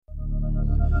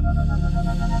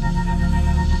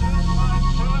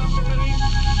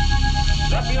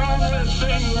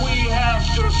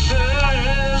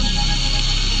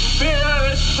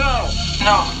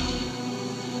No.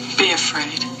 Be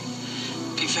afraid.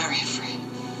 Be very afraid.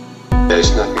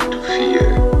 There's nothing to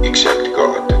fear except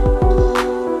God.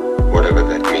 Whatever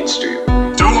that means to you.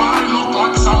 Do I look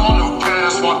like someone who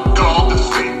cares what God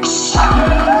thinks? Why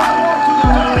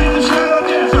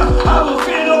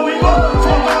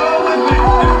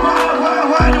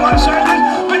do I say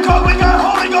this? Because we got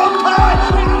Holy Ghost power!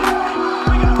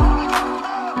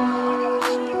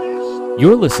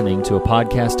 You're listening to a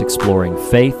podcast exploring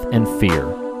faith and fear,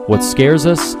 what scares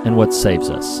us and what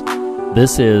saves us.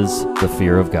 This is The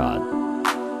Fear of God.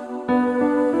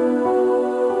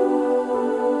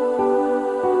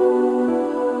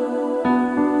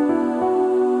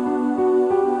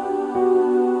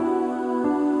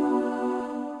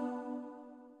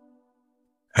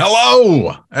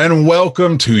 Hello, and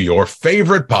welcome to your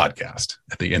favorite podcast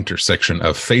at the intersection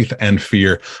of faith and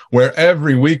fear, where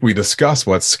every week we discuss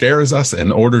what scares us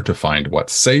in order to find what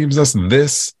saves us.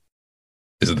 This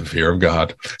is The Fear of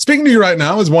God. Speaking to you right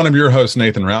now is one of your hosts,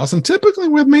 Nathan Rouse, and typically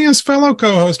with me is fellow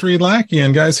co-host Reed Lackey.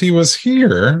 And guys, he was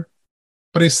here,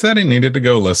 but he said he needed to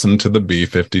go listen to the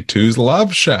B-52's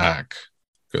Love Shack.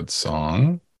 Good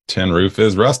song. Tin Roof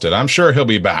is Rusted. I'm sure he'll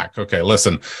be back. Okay,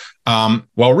 listen.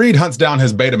 While Reed hunts down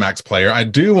his Betamax player, I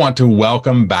do want to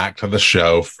welcome back to the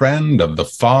show friend of the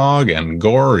fog and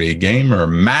gory gamer,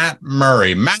 Matt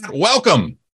Murray. Matt,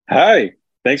 welcome. Hi.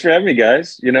 Thanks for having me,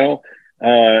 guys. You know,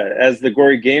 as the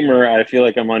gory gamer, I feel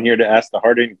like I'm on here to ask the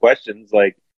hard-hitting questions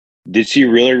like, did she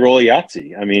really roll a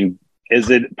Yahtzee? I mean, is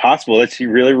it possible that she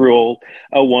really rolled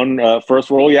a first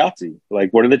roll Yahtzee?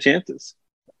 Like, what are the chances?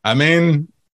 I mean,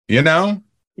 you know,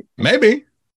 maybe.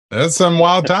 There's some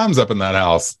wild times up in that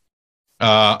house.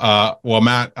 Well,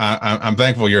 Matt, I'm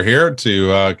thankful you're here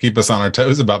to keep us on our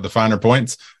toes about the finer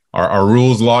points, our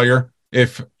rules lawyer,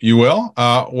 if you will.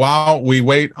 While we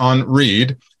wait on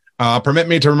Reed, permit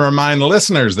me to remind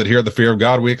listeners that here at The Fear of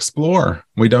God, we explore.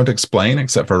 We don't explain,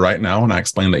 except for right now, when I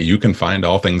explain that you can find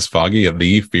all things foggy at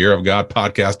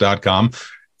thefearofgodpodcast.com.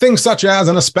 Things such as,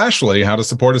 and especially, how to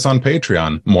support us on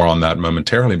Patreon. More on that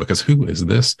momentarily, because who is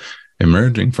this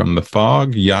emerging from the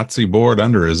fog, Yahtzee board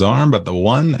under his arm, but the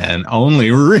one and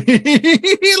only Reed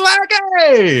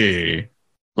Lackey?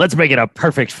 Let's make it a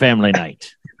perfect family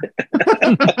night.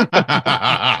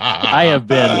 I have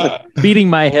been beating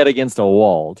my head against a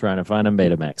wall trying to find a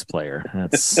Betamax player.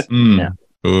 That's yeah.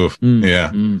 Oof.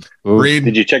 Yeah. Oof. Reed,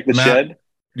 did you check the shed?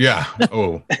 Yeah.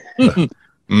 Oh.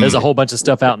 There's a whole bunch of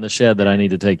stuff out in the shed that I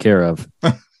need to take care of.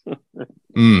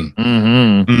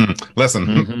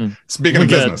 Listen,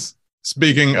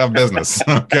 Speaking of business,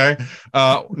 okay.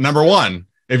 Number one,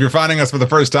 if you're finding us for the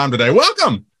first time today,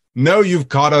 welcome. Know you've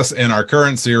caught us in our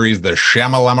current series, The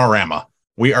Shyamalan-rama.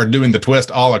 We are doing the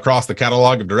twist all across the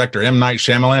catalog of director M. Night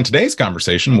Shyamalan. Today's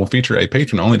conversation will feature a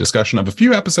patron-only discussion of a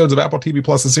few episodes of Apple TV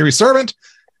Plus' series Servant.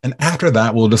 And after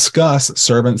that, we'll discuss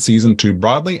Servant Season 2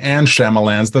 broadly and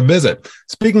Shyamalan's The Visit.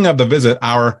 Speaking of The Visit,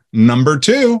 our number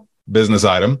 2 business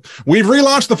item, we've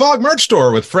relaunched the Fog merch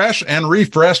store with fresh and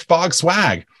refreshed Fog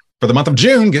swag. For the month of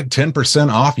June, get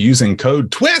 10% off using code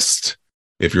TWIST.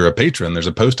 If you're a patron, there's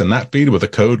a post in that feed with a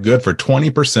code good for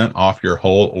 20% off your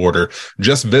whole order.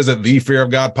 Just visit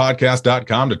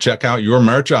thefearofgodpodcast.com to check out your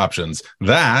merch options.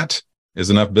 That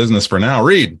is enough business for now.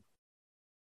 Reed.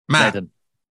 Matt.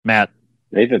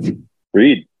 Nathan.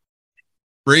 Reed.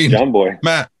 John Boy.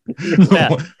 Matt.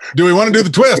 Do we want to do the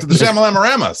twist of the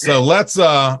Shyamalan-rama? So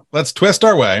let's twist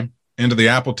our way into the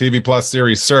Apple TV Plus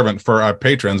series Servant for our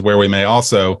patrons, where we may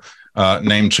also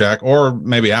name check, or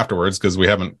maybe afterwards, because we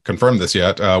haven't confirmed this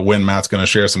yet, when Matt's going to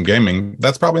share some gaming.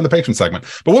 That's probably in the patron segment.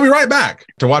 But we'll be right back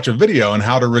to watch a video on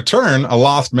how to return a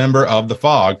lost member of the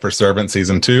Fog for Servant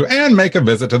Season 2 and make a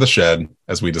visit to the shed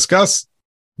as we discuss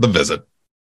the visit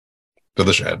to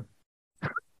the shed,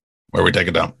 where we take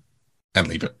a dump and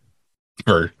leave it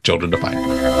for children to find.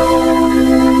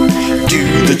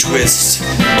 Do the twist,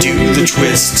 do the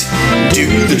twist, do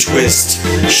the twist.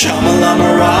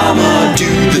 Shamalama-rama, do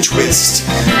the twist,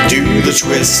 do the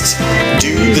twist,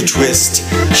 do the twist.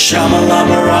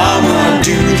 Shamalama-rama,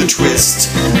 do the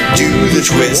twist, do the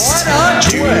twist,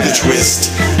 do the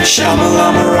twist.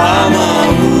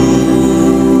 Shamalama-rama.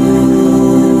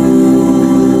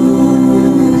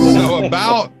 So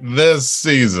about this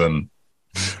season,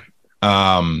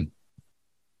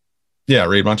 yeah,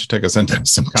 Reed, why don't you take us into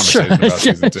some conversation about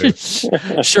season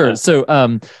 2? Sure. So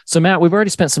Matt, we've already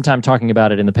spent some time talking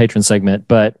about it in the patron segment,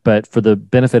 but for the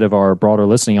benefit of our broader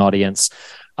listening audience,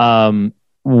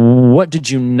 what did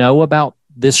you know about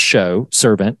this show,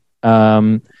 Servant?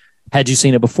 Had you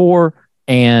seen it before?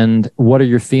 And what are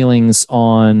your feelings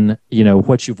on,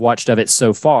 what you've watched of it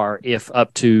so far, if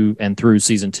up to and through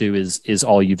season 2 is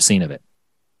all you've seen of it?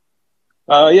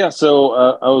 Yeah, so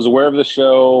I was aware of the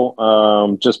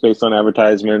show just based on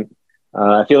advertisement.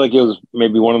 I feel like it was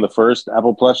maybe one of the first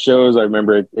Apple Plus shows. I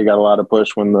remember it got a lot of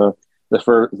push when the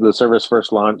service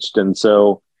first launched, and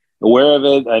so aware of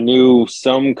it. I knew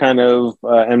some kind of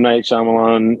M. Night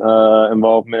Shyamalan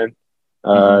involvement.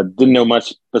 Didn't know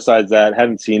much besides that.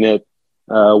 Hadn't seen it.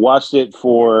 Watched it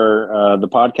for the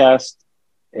podcast,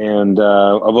 and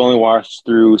I've only watched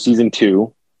through season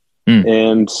 2.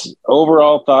 And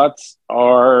overall thoughts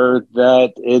are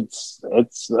that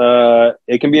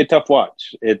it can be a tough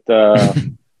watch. I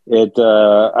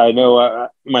know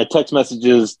my text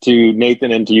messages to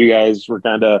Nathan and to you guys were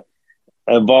kind of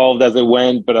evolved as it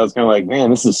went, but I was kind of like, man,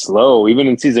 this is slow. Even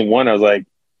in season 1, I was like,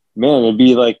 man, it'd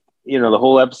be like, the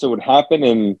whole episode would happen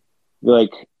and be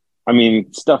like, I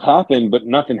mean, stuff happened, but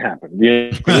nothing happened.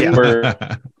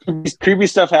 Creepy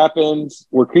stuff happens.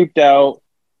 We're creeped out,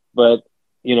 but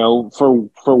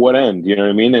for what end? You know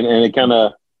what I mean? And it kind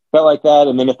of felt like that.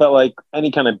 And then it felt like any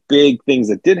kind of big things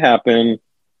that did happen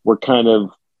were kind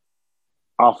of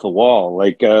off the wall.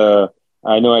 Like,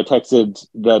 I know I texted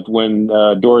that when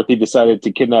Dorothy decided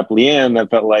to kidnap Leanne, that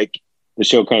felt like the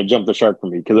show kind of jumped the shark for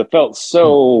me because it felt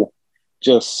so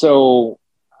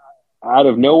out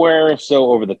of nowhere,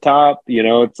 so over the top.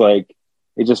 It's like,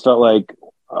 it just felt like,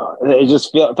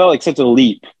 felt like such a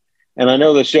leap. And I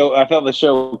know I felt the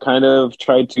show kind of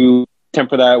tried to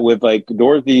temper that with like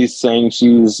Dorothy saying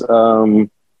she's trying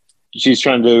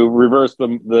to reverse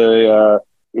the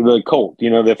cult,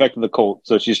 the effect of the cult.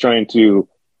 So she's trying to,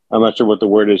 I'm not sure what the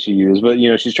word is she used, but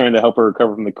she's trying to help her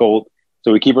recover from the cult.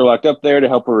 So we keep her locked up there to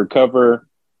help her recover.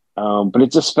 But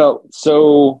it just felt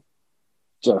so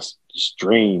just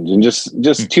strange and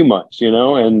just too much,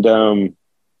 and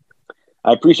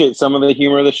I appreciate some of the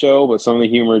humor of the show, but some of the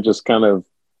humor just kind of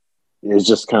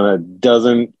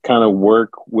doesn't kind of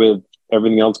work with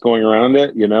everything else going around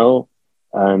it,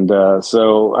 and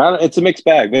so it's a mixed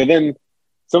bag. But then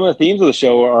some of the themes of the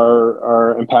show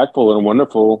are impactful and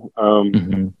wonderful.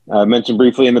 I mentioned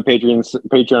briefly in the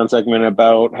Patreon segment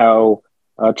about how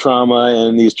trauma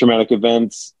and these traumatic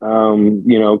events,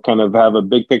 kind of have a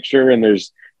big picture, and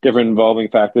there's different involving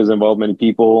factors that involve many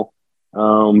people.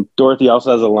 Dorothy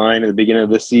also has a line at the beginning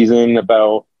of this season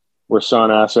about where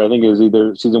Sean asked her, I think it was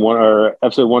either season 1 or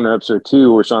episode 1 or episode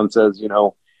 2, where Sean says,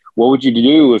 what would you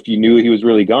do if you knew he was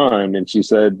really gone? And she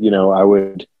said, I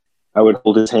would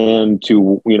hold his hand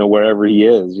to, wherever he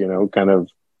is, kind of,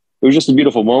 it was just a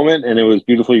beautiful moment and it was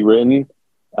beautifully written.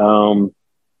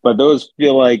 But those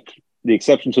feel like the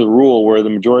exception to the rule, where the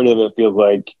majority of it feels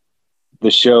like the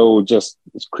show just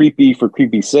is creepy for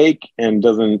creepy's sake and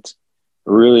doesn't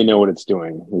really know what it's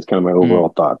doing. Is kind of my overall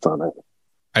thoughts on it.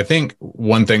 I think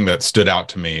one thing that stood out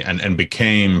to me and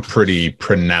became pretty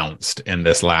pronounced in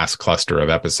this last cluster of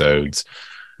episodes,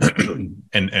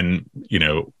 and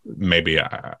maybe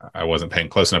I wasn't paying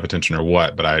close enough attention or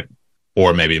what, but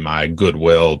or maybe my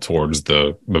goodwill towards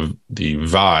the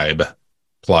vibe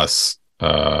plus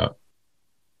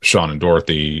Sean and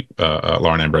Dorothy,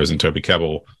 Lauren Ambrose and Toby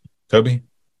Kebbell,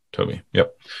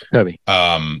 yep, Toby,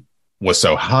 was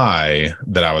so high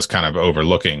that I was kind of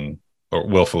overlooking or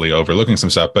willfully overlooking some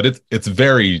stuff, but it's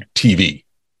very TV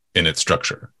in its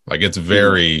structure. Like, it's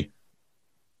very,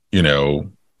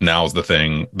 now's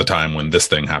the time when this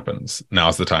thing happens.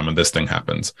 Now's the time when this thing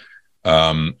happens,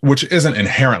 which isn't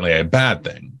inherently a bad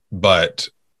thing, but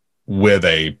with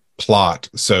a plot,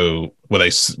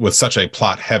 with such a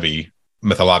plot heavy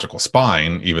mythological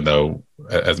spine, even though,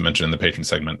 as mentioned in the patron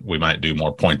segment, we might do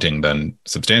more pointing than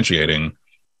substantiating,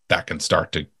 that can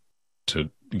start to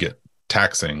get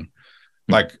taxing.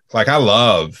 Like I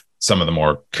love some of the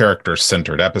more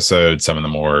character-centered episodes, some of the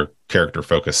more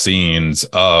character-focused scenes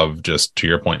of, just to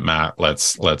your point, Matt,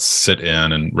 let's sit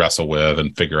in and wrestle with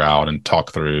and figure out and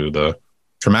talk through the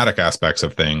traumatic aspects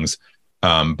of things.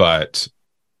 But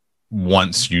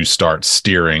once you start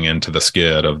steering into the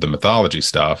skid of the mythology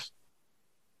stuff,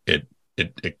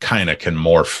 it kind of can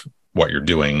morph what you're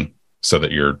doing so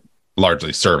that you're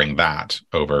largely serving that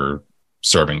over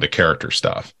serving the character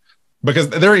stuff. Because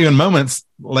there are even moments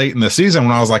late in the season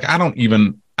when I was like, I can't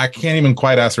even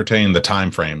quite ascertain the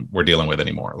time frame we're dealing with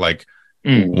anymore. Like,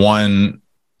 one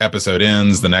episode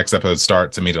ends, the next episode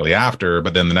starts immediately after,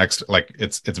 but then the next, like,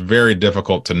 it's very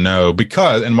difficult to know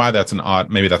because, and why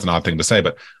maybe that's an odd thing to say,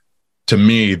 but to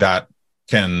me, that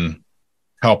can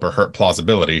help or hurt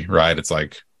plausibility, right? It's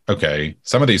like, okay,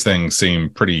 some of these things seem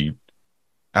pretty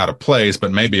out of place,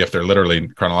 but maybe if they're literally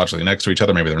chronologically next to each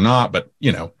other, maybe they're not, but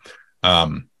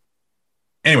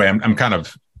anyway, I'm kind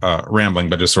of rambling,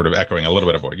 but just sort of echoing a little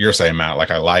bit of what you're saying, Matt.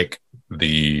 Like, I like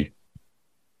the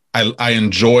I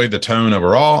enjoy the tone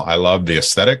overall. I love the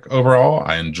aesthetic overall.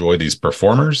 I enjoy these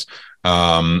performers.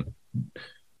 I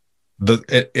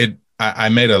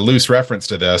made a loose reference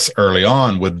to this early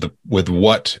on with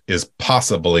what is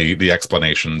possibly the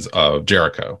explanations of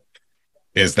Jericho,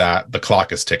 is that the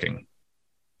clock is ticking,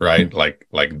 right? Like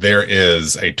there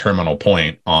is a terminal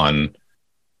point on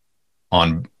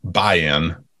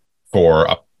buy-in for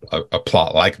a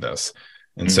plot like this.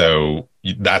 And so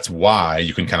that's why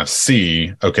you can kind of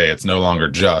see, okay, it's no longer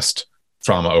just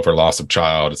trauma over loss of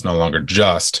child. It's no longer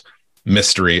just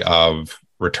mystery of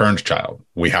returned child.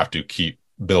 We have to keep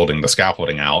building the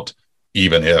scaffolding out,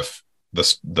 even if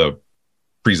the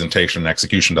presentation and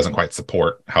execution doesn't quite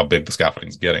support how big the scaffolding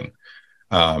is getting.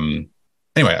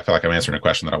 Anyway, I feel like I'm answering a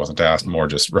question that I wasn't asked, more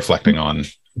just reflecting on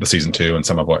the season 2 and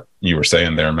some of what you were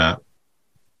saying there, Matt.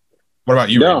 What about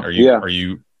you? No, Are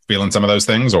you feeling some of those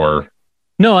things, or?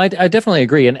 No, I definitely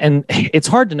agree. And it's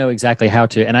hard to know exactly how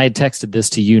to, and I had texted this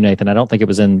to you, Nathan. I don't think it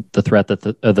was in the thread that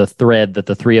the thread that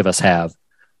the three of us have,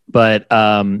 but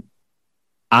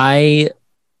I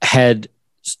had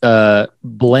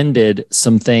blended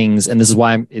some things, and this is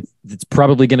why it's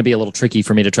probably going to be a little tricky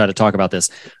for me to try to talk about this.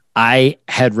 I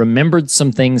had remembered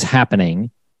some things happening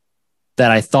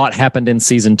that I thought happened in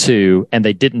season 2, and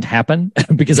they didn't happen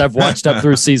because I've watched up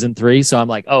through season 3. So I'm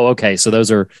like, oh, okay. So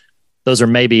those are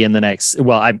maybe in the next,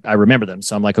 well, I remember them.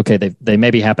 So I'm like, okay, they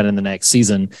maybe happen in the next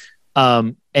season.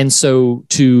 And so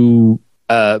to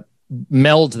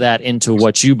meld that into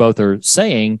what you both are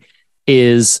saying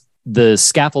is the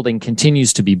scaffolding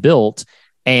continues to be built.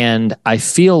 And I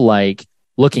feel like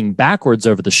looking backwards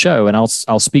over the show, and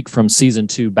I'll speak from season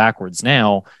 2 backwards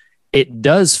now, it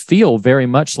does feel very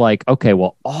much like, okay,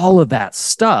 well, all of that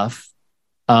stuff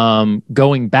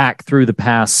going back through the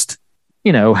past,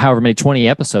 however many 20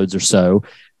 episodes or so,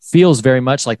 feels very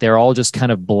much like they're all just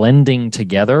kind of blending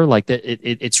together. Like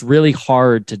it's really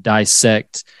hard to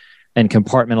dissect and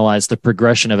compartmentalize the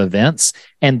progression of events.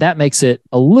 And that makes it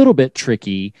a little bit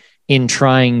tricky in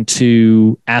trying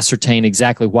to ascertain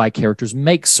exactly why characters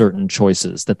make certain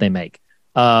choices that they make.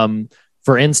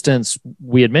 For instance,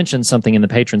 we had mentioned something in the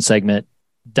patron segment,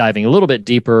 diving a little bit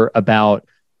deeper about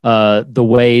the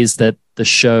ways that the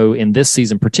show in this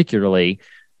season particularly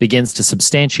begins to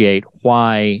substantiate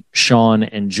why Sean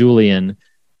and Julian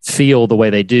feel the way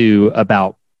they do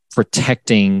about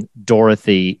protecting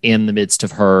Dorothy in the midst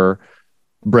of her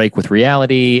break with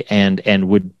reality, and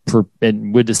would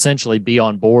essentially be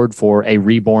on board for a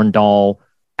reborn doll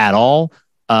at all.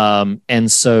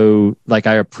 And so, like,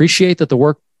 I appreciate that the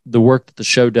work that the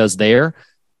show does there,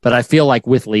 but I feel like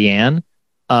with Leanne,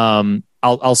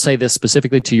 I'll say this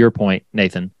specifically to your point,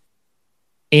 Nathan.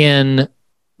 In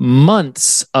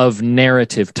months of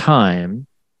narrative time,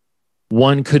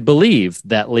 one could believe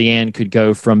that Leanne could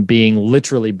go from being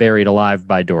literally buried alive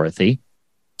by Dorothy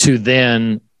to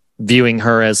then viewing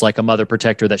her as like a mother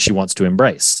protector that she wants to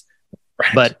embrace.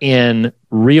 Right. But in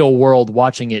real world,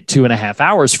 watching it 2.5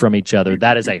 hours from each other,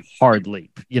 that is a hard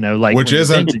leap, like which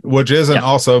isn't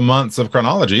also months of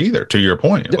chronology either, to your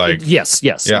point. Like, yes,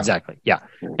 yeah. Exactly. Yeah.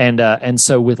 And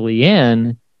so with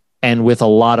Leanne, and with a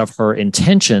lot of her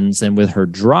intentions and with her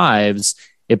drives,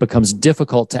 it becomes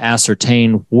difficult to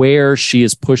ascertain where she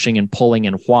is pushing and pulling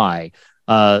and why.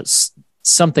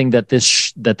 Something that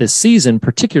this season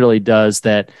particularly does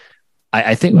that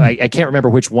I think I can't remember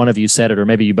which one of you said it, or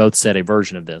maybe you both said a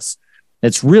version of this.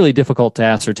 It's really difficult to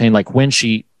ascertain, like when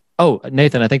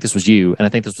Nathan, I think this was you, and I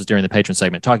think this was during the patron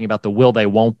segment, talking about the will they,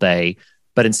 won't they,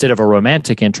 but instead of a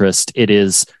romantic interest, it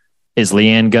is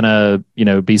Leanne gonna,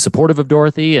 be supportive of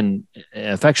Dorothy and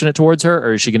affectionate towards her,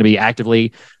 or is she gonna be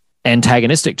actively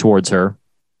antagonistic towards her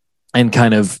and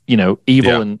kind of,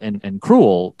 evil and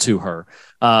cruel to her?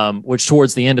 Which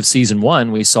towards the end of season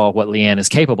 1, we saw what Leanne is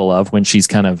capable of when she's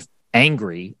kind of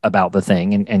angry about the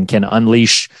thing and can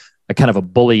unleash a kind of a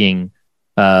bullying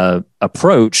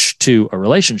approach to a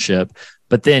relationship.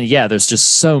 But then, there's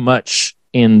just so much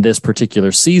in this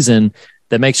particular season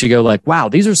that makes you go like, wow,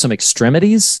 these are some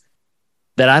extremities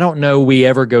that I don't know we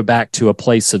ever go back to a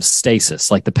place of stasis.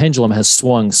 Like the pendulum has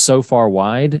swung so far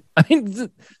wide. I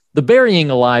mean, the burying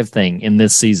alive thing in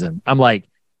this season, I'm like,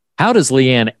 how does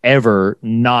Leanne ever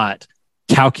not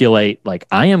calculate, like,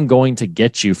 I am going to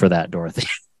get you for that, Dorothy?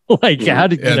 Like, how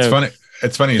did you know? Funny.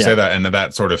 It's funny you say that, and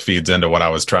that sort of feeds into what I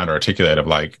was trying to articulate of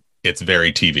like, it's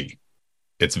very TV.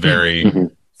 It's very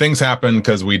things happen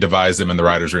because we devise them in the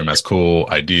writer's room as cool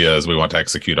ideas we want to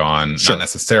execute on, not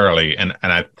necessarily. And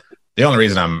the only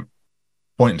reason I'm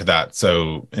pointing to that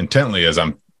so intently is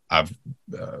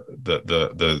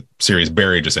the series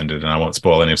Barry just ended, and I won't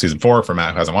spoil any of season 4 for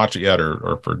Matt who hasn't watched it yet,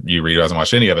 or for you, Reed, who hasn't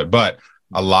watched any of it. But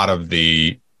a lot of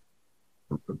the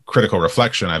critical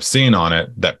reflection I've seen on it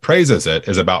that praises it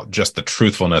is about just the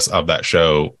truthfulness of that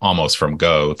show, almost from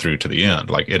go through to the end.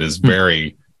 Like, it is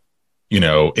very,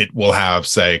 it will have,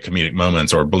 say, comedic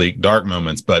moments or bleak, dark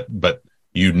moments, but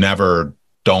you never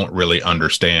don't really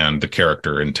understand the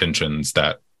character intentions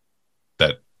that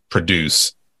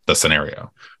produce the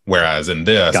scenario. Whereas in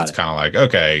this, it's kind of like,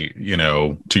 okay,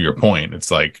 to your point,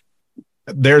 it's like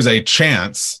there's a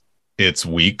chance it's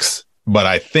weeks, but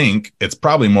I think it's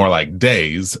probably more like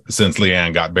days since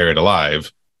Leanne got buried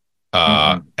alive.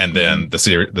 And then the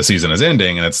season is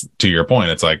ending, and it's, to your point,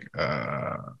 it's like,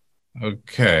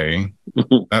 okay,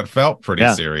 that felt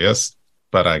pretty serious,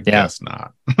 but I guess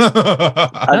not.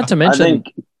 Not to mention,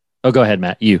 go ahead,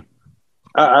 Matt.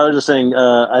 I was just saying,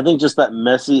 I think just that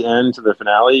messy end to the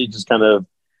finale just kind of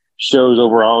shows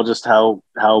overall just how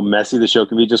messy the show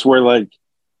can be. Just where like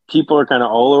people are kind of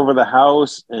all over the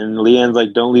house, and Leanne's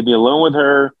like, "Don't leave me alone with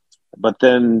her." But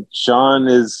then Sean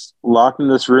is locked in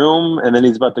this room, and then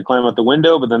he's about to climb out the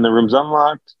window, but then the room's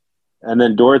unlocked. And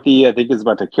then Dorothy, I think, is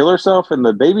about to kill herself in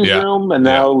the baby's room, and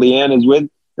now Leanne is with.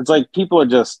 It's like people are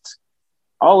just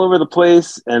all over the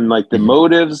place, and like the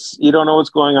motives, you don't know what's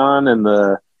going on,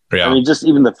 and I mean, just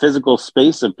even the physical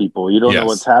space of people, you don't know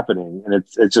what's happening, and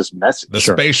it's just messy. The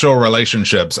spatial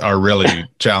relationships are really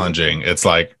challenging. It's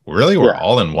like, really, we're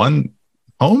all in one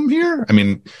home here? I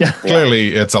mean,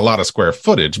 clearly it's a lot of square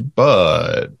footage,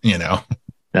 but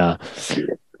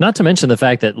Not to mention the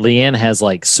fact that Leanne has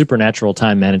like supernatural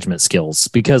time management skills,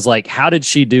 because like, how did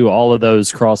she do all of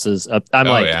those crosses up? I'm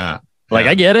I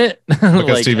get it.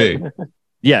 Because TV.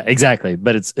 Yeah, exactly.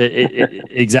 But it's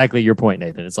exactly your point,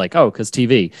 Nathan. It's like, because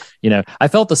TV, I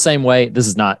felt the same way. This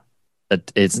is not,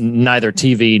 it's neither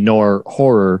TV nor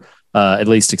horror, at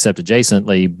least except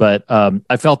adjacently. But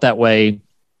I felt that way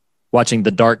watching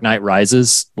The Dark Knight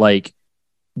Rises. Like,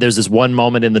 there's this one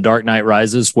moment in The Dark Knight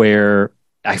Rises where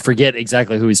I forget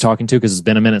exactly who he's talking to, because it's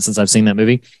been a minute since I've seen that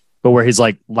movie, but where he's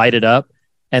like lighted up,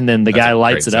 and then the guy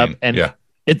lights it up, and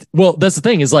that's the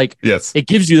thing, is like, it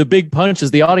gives you the big punch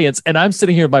as the audience, and I'm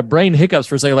sitting here, my brain hiccups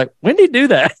for a second, like, when did he do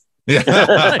that?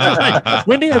 Like,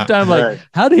 when do you have time? Like,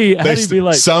 how do you be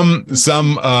like, some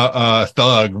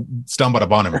thug stumbled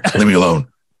upon him, leave me alone,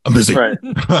 I'm busy. Right.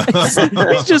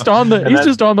 he's just on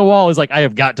the wall. He's like, I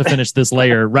have got to finish this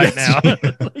layer right now.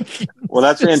 Well,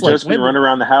 that's when Josephine run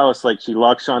around the house. Like, she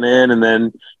locks Sean in, and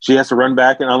then she has to run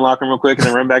back and unlock him real quick, and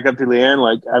then run back up to Leanne.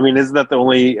 Like, I mean, isn't that the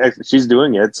only she's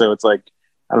doing it? So it's like,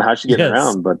 I don't know how she's getting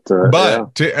around, but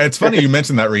it's funny you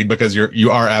mentioned that, Reed, because you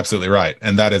are absolutely right,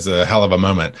 and that is a hell of a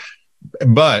moment.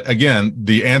 But again,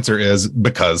 the answer is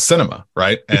because cinema,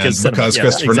 right? Because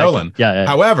Christopher Nolan. Yeah.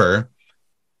 However,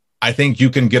 I think you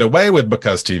can get away with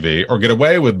because TV, or get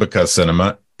away with because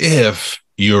cinema, if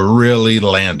you really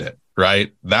land it,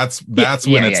 right? That's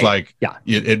when it's like,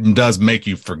 it does make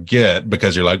you forget,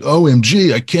 because you're like,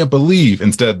 OMG, I can't believe.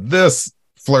 Instead, this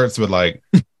flirts with like,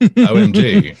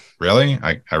 OMG, really?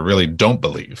 I really don't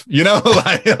believe.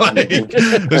 Like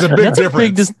there's a big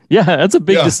difference. That's a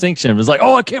big distinction. It's like,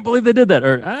 I can't believe they did that,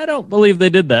 or I don't believe they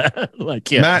did that.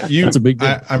 Like, Matt, that's a big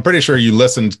difference. I'm pretty sure you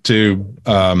listened to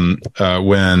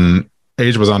when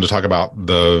Age was on to talk about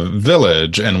The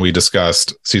Village, and we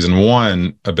discussed season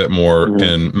 1 a bit more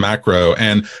in macro.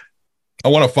 And I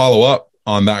want to follow up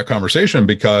on that conversation,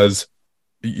 because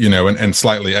and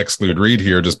slightly exclude Reed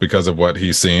here just because of what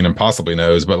he's seen and possibly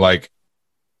knows. But like,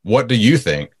 what do you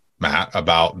think, Matt,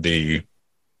 about the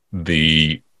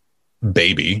baby,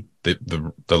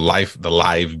 the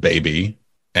live baby,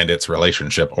 and its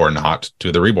relationship or not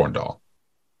to the reborn doll?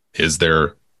 Is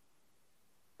there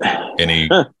any?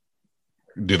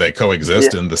 Do they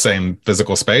coexist in the same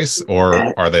physical space,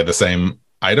 or are they the same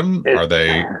item? Are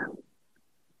they?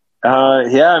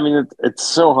 I mean, it's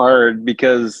so hard,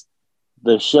 because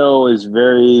the show is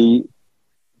very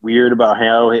weird about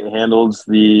how it handles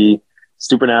the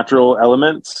supernatural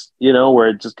elements, where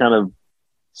it just kind of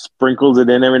sprinkles it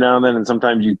in every now and then. And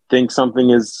sometimes you think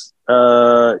something is,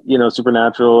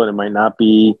 supernatural, and it might not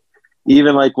be.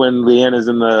 Even like when Leanne is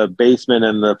in the basement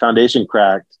and the foundation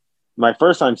cracked, my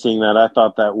first time seeing that, I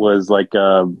thought that was like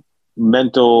a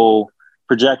mental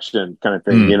projection kind of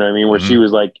thing. You know what I mean? Where she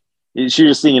was like, she was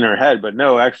just seeing in her head, but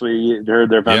no, actually their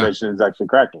foundation is actually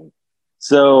cracking.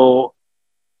 So,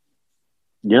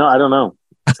 I don't know.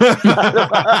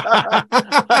 I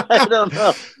don't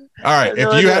know. All right.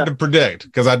 If you had to predict,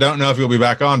 because I don't know if you'll be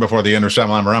back on before the end of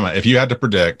Shyamalan, if you had to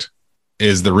predict,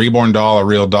 is the reborn doll a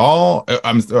real doll?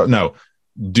 No.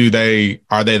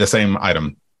 Are they the same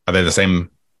item? Are they the same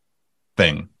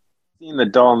thing? Seeing the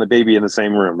doll and the baby in the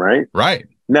same room, right? Right.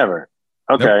 Never.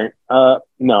 Okay. Nope.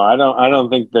 No, I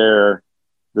don't think they're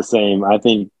the same. I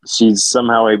think she's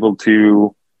somehow able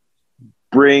to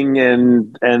bring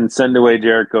and send away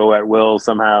Jericho at will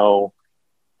somehow,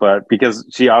 but because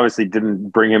she obviously didn't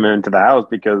bring him into the house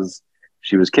because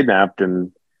she was kidnapped,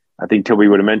 and I think Toby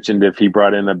would have mentioned if he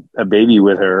brought in a baby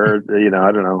with her,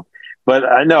 I don't know, but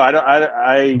I know I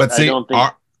don't think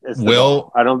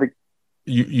Will, I don't think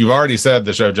you've already said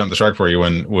the show jumped the shark for you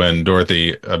when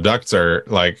Dorothy abducts her.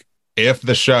 Like, if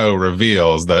the show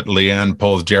reveals that Leanne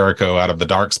pulls Jericho out of the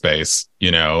dark space,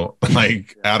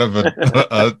 like out of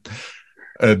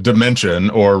a dimension,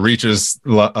 or reaches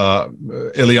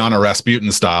Ileana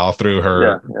Rasputin style through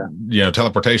her,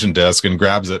 teleportation disc and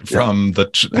grabs it from the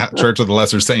Church of the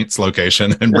Lesser Saints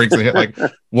location and brings it. Like,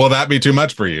 will that be too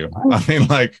much for you? I mean,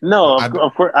 like, no,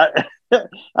 of course.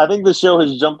 I think the show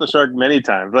has jumped the shark many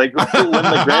times. Like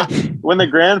when the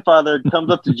grandfather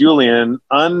comes up to Julian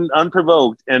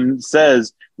unprovoked and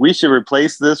says, "We should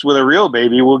replace this with a real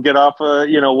baby. We'll get off.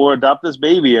 We'll adopt this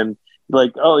baby." And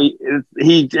like,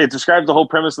 it describes the whole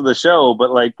premise of the show,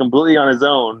 but like completely on his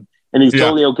own, and he's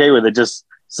totally okay with it, just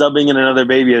subbing in another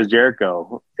baby as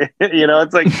Jericho.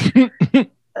 It's like,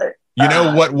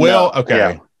 what will?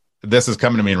 This is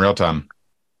coming to me in real time.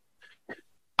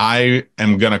 I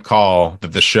am going to call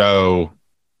that the show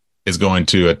is going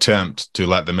to attempt to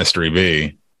let the mystery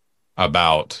be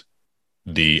about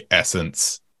the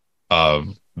essence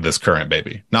of this current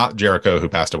baby, not Jericho who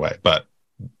passed away, but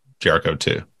Jericho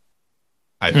 2.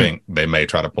 I think they may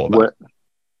try to pull that.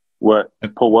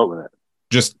 Pull what with it?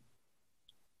 Just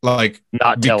like,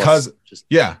 not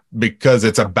because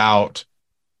it's about,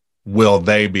 will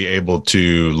they be able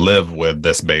to live with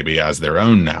this baby as their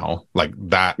own now? Like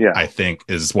that, I think,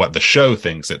 is what the show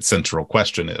thinks its central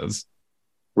question is.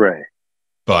 Right.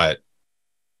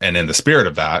 And in the spirit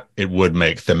of that, it would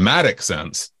make thematic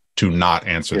sense to not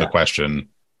answer the question,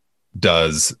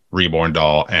 does Reborn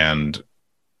Doll and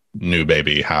new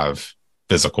baby have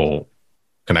physical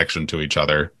connection to each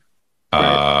other?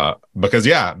 Right. Because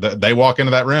they walk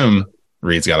into that room,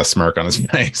 Reed's got a smirk on his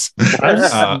face.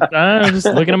 I'm just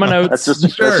looking at my notes. That's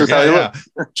just how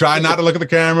Try not to look at the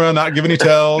camera, not give any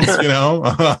tells, Well,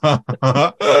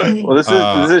 this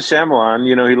is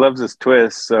Shyamalan. He loves his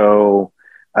twists, so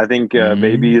I think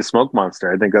maybe a smoke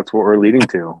monster. I think that's what we're leading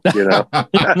to.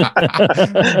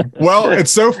 Well,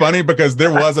 it's so funny because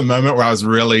there was a moment where I was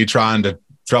really trying to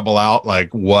trouble out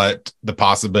like what the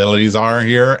possibilities are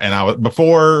here, and I was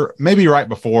right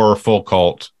before Full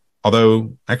Cult.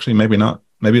 Although, actually, maybe not.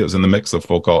 Maybe it was in the mix of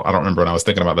Full Cult. I don't remember when I was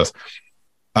thinking about this.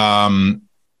 I'm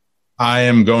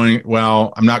not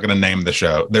going to name the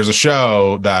show. There's a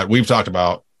show that we've talked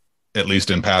about, at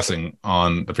least in passing,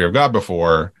 on The Fear of God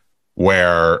before,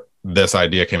 where this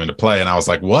idea came into play. And I was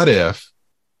like, what if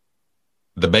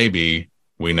the baby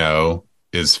we know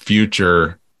is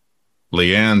future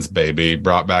Leanne's baby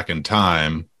brought back in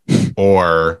time?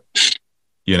 Or,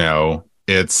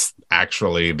 it's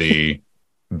actually the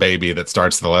baby that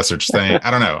starts the Lesser Saint. I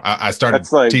don't know. I started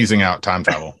teasing out time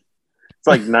travel. It's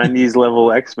like 90s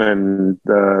level X-Men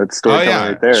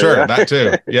storytelling right there. Sure, that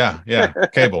too. Yeah.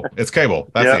 Cable. It's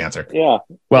Cable. That's the answer. Yeah.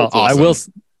 Well,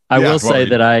 awesome. I will say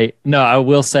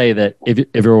that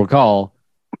if you recall,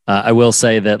 I will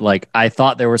say that like I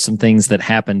thought there were some things that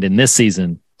happened in this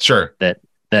season. Sure. That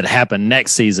happen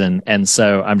next season, and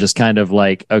so I'm just kind of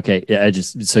like, okay,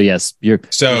 yes, your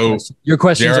questions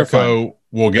Jericho are fun.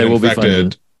 Will get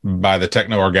infected by the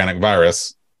techno-organic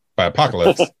virus by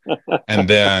Apocalypse, and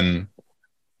then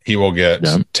he will get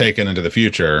taken into the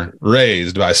future,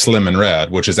 raised by Slim and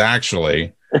Red, which is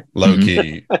actually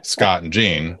low-key Scott and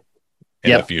Jean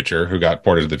in the future, who got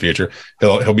ported to the future.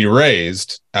 He'll be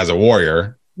raised as a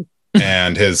warrior,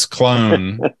 and his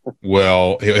clone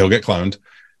he'll get cloned.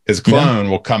 His clone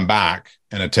will come back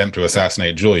and attempt to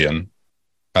assassinate Julian,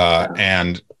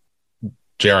 and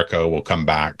Jericho will come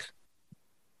back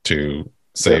to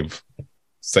save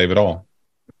it all.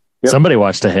 Somebody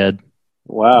watched ahead.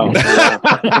 Wow.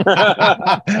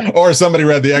 Or somebody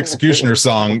read the Executioner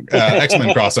song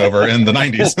X-Men crossover in the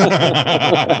 90s.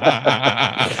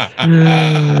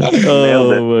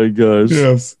 Oh my gosh.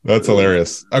 Yes, that's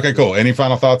hilarious. Okay, cool. Any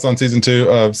final thoughts on season 2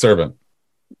 of Servant?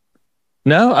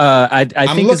 No,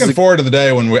 I'm looking forward to the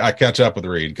day when I catch up with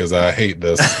Reed, because I hate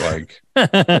this, like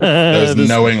those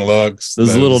knowing looks,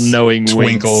 those little knowing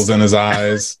twinkles in his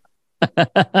eyes.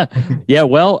 Yeah,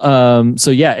 well,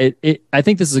 I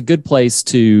think this is a good place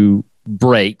to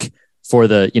break for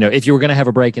the, if you were going to have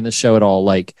a break in the show at all,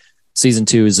 like season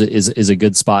 2 is a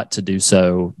good spot to do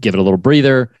so. Give it a little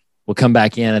breather. We'll come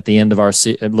back in at the end of our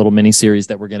little mini series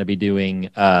that we're going to be doing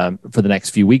for the next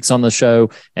few weeks on the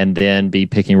show, and then be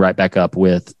picking right back up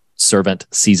with Servant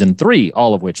Season 3,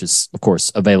 all of which is, of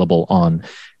course, available on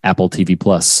Apple TV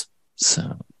Plus.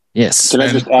 So, yes. Can I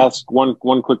just ask one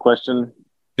quick question?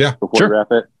 Yeah, before we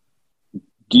wrap it.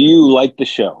 Do you like the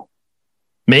show?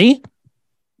 Me?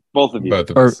 Both of you. Both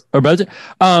of us. Or both?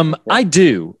 I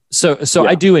do. So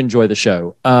I do enjoy the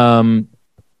show.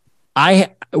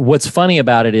 What's funny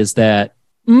about it is that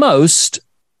most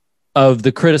of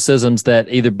the criticisms that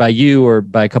either by you or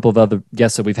by a couple of other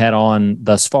guests that we've had on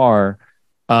thus far,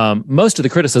 most of the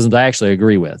criticisms I actually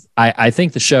agree with. I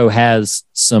think the show has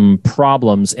some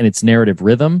problems in its narrative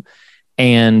rhythm,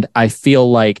 and I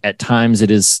feel like at times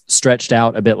it is stretched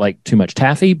out a bit like too much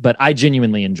taffy, but I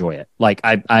genuinely enjoy it. Like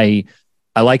I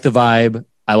like the vibe.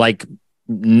 I like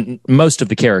most of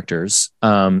the characters.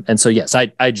 And so, yes,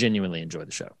 I genuinely enjoy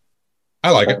the show.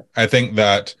 I like it. I think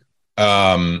that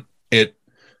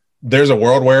there's a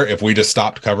world where if we just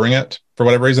stopped covering it for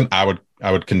whatever reason, I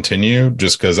would continue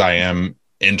just because I am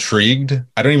intrigued.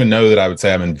 I don't even know that I would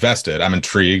say I'm invested. I'm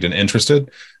intrigued and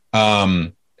interested.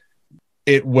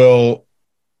 It will,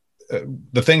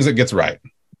 the things it gets right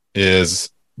is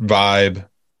vibe,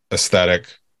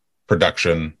 aesthetic,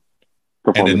 production,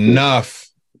 and enough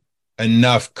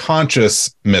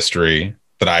conscious mystery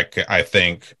that I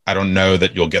think, I don't know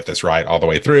that you'll get this right all the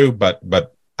way through, but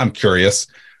I'm curious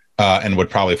and would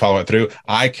probably follow it through.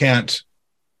 I can't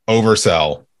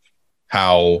oversell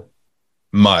how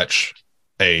much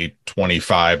a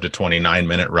 25 to 29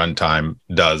 minute runtime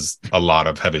does a lot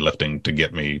of heavy lifting to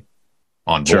get me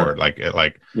on board.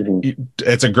 Sure.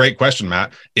 It's a great question,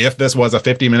 Matt. If this was a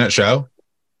 50-minute show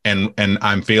and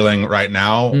I'm feeling right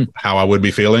now how I would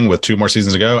be feeling with 2 more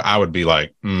seasons to go, I would be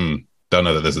like, don't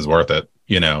know that this is worth it,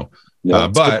 you know. Yeah,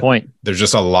 but there's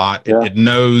just a lot. Yeah. It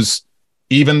knows,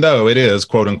 even though it is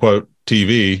quote unquote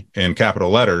TV in capital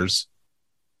letters,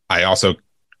 I also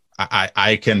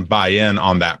I can buy in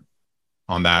on that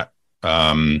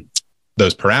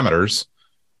those parameters,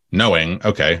 knowing,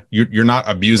 okay, you're not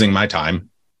abusing my time.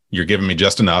 You're giving me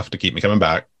just enough to keep me coming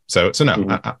back. So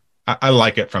no, I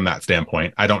like it from that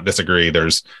standpoint. I don't disagree.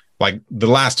 There's like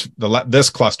this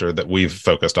cluster that we've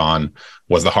focused on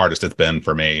was the hardest it's been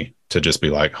for me to just be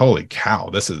like, holy cow,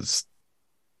 this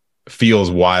feels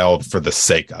wild for the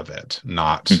sake of it,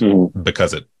 not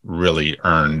because it really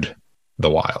earned the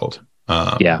wild.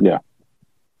 Yeah.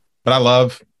 But I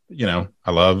love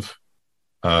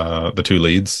the 2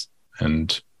 leads,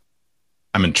 and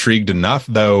I'm intrigued enough,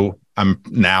 though.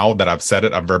 Now that I've said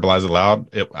it, I've verbalized it loud.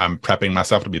 I'm prepping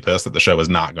myself to be pissed that the show is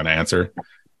not going to answer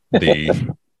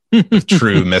the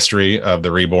true mystery of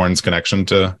the Reborn's connection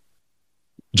to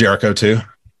Jericho 2.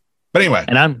 But anyway,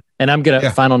 and I'm gonna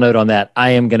final note on that. I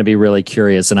am gonna be really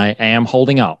curious, and I am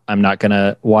holding out. I'm not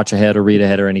gonna watch ahead or read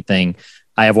ahead or anything.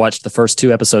 I have watched the first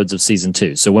 2 episodes of season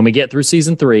 2. So when we get through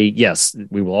season 3, yes,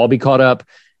 we will all be caught up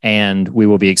and we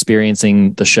will be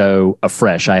experiencing the show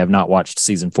afresh. I have not watched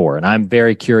season 4, and I'm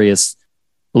very curious,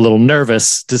 a little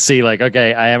nervous to see, like,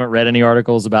 okay, I haven't read any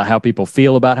articles about how people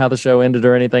feel about how the show ended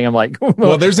or anything. I'm like,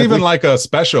 well, there's even like a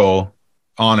special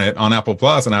on it on Apple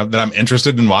Plus, and that I'm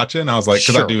interested in watching. I was like,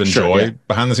 because I do enjoy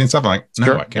behind the scenes stuff. I'm like,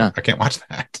 no, I can't watch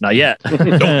that. Not yet.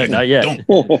 Not yet.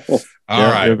 All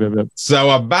right.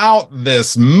 So about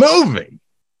this movie,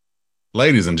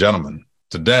 ladies and gentlemen,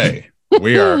 today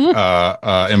we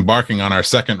are embarking on our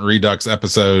second Redux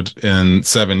episode in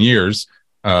 7 years,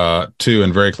 2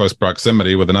 in very close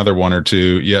proximity, with another 1 or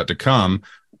 2 yet to come.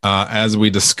 As we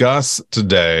discuss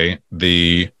today,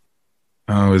 is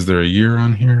there a year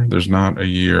on here? There's not a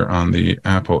year on the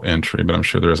Apple entry, but I'm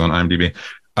sure there is on IMDb.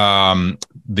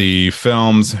 The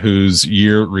films whose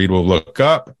year Reed will look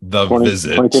up: The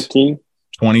Visit.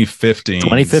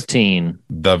 2015.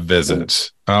 The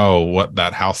Visit. Oh, what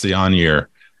that halcyon year.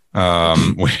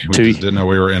 We just didn't know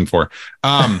we were in for.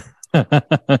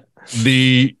 The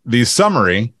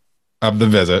summary of The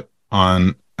Visit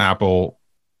on Apple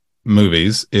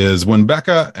Movies is: when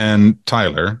Becca and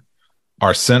Tyler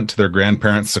are sent to their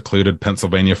grandparents' secluded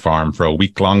Pennsylvania farm for a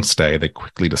week-long stay, they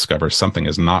quickly discover something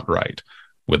is not right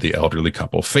with the elderly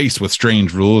couple. Faced with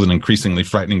strange rules and increasingly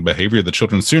frightening behavior, the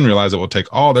children soon realize it will take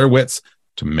all their wits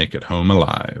to make it home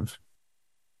alive.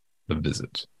 The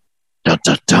Visit. Dun,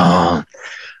 dun, dun.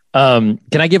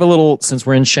 Can I give a little, since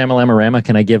we're in Shyamalan-orama,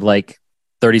 can I give like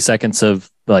 30 seconds of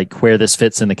like where this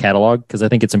fits in the catalog? Because I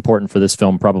think it's important for this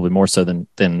film, probably more so than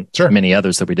many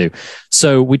others that we do.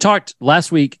 So we talked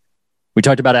last week. We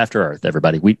talked about After Earth,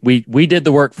 everybody. We did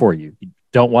the work for you.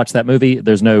 Don't watch that movie.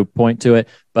 There's no point to it.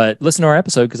 But listen to our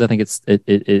episode, because I think it's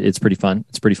pretty fun.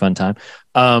 It's a pretty fun time.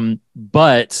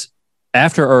 But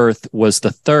After Earth was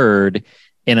the third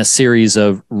in a series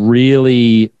of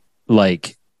really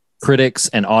like critics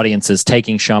and audiences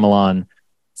taking Shyamalan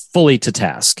fully to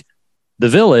task. The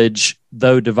Village,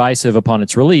 though divisive upon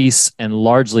its release and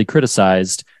largely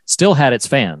criticized, still had its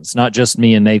fans, not just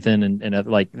me and Nathan. And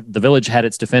like The Village had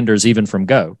its defenders even from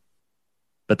Go.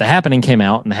 But The Happening came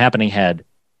out, and The Happening had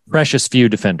precious few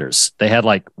defenders. They had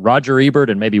like Roger Ebert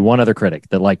and maybe one other critic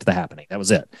that liked The Happening. That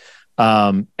was it.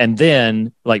 And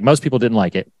then, like, most people didn't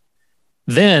like it.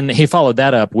 Then he followed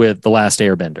that up with The Last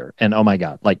Airbender, and oh my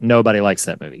god, like nobody likes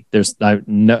that movie. There's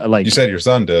no like. You said your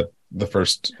son did the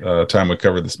first time we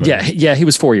covered this movie. Yeah, he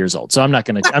was 4 years old, so I'm not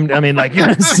gonna. I mean, like,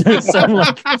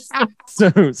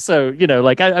 so you know,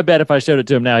 like I bet if I showed it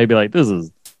to him now, he'd be like, "This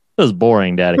is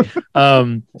boring, Daddy."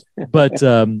 But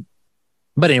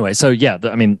anyway, so yeah,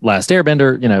 I mean, Last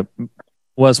Airbender, you know,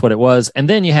 was what it was, and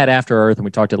then you had After Earth, and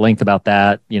we talked at length about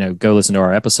that. You know, go listen to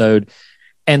our episode.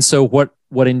 And so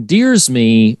what endears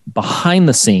me behind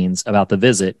the scenes about The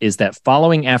Visit is that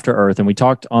following After Earth, and we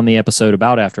talked on the episode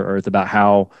about After Earth about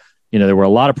how, you know, there were a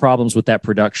lot of problems with that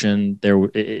production.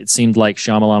 It seemed like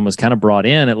Shyamalan was kind of brought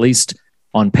in, at least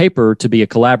on paper, to be a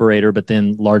collaborator, but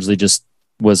then largely just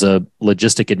was a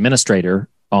logistic administrator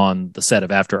on the set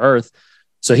of After Earth.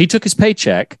 So he took his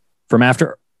paycheck from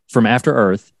After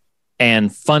Earth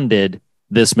and funded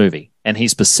this movie. And he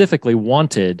specifically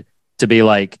wanted to be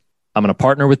like, I'm going to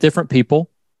partner with different people,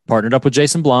 partnered up with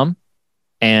Jason Blum.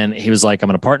 And he was like, I'm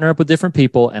going to partner up with different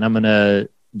people. And I'm going to,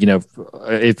 you know,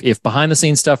 if behind the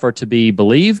scenes stuff are to be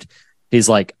believed, he's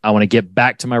like, I want to get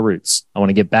back to my roots. I want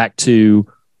to get back to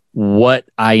what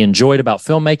I enjoyed about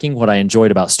filmmaking, what I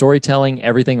enjoyed about storytelling,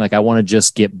 everything. Like, I want to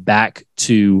just get back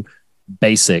to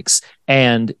basics.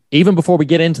 And even before we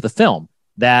get into the film,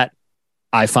 that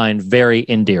I find very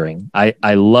endearing.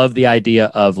 I love the idea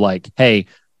of like, hey,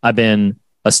 I've been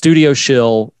a studio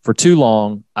shill for too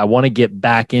long. I want to get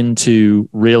back into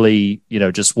really, you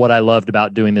know, just what I loved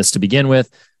about doing this to begin with,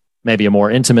 maybe a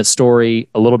more intimate story,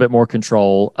 a little bit more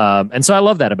control. And so I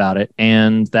love that about it.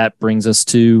 And that brings us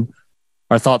to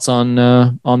our thoughts on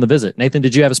The Visit. Nathan,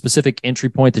 did you have a specific entry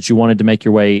point that you wanted to make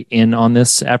your way in on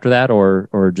this after that,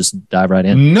 or just dive right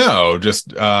in? No,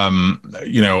 just,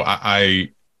 you know,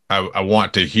 I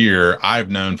want to hear,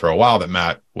 I've known for a while that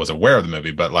Matt was aware of the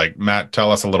movie, but like, Matt,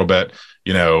 tell us a little bit,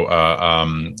 you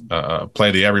know,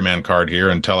 play the everyman card here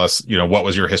and tell us, you know, what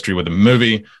was your history with the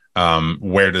movie?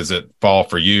 Where does it fall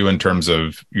for you in terms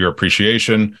of your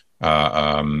appreciation,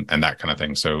 and that kind of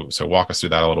thing. So walk us through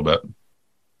that a little bit.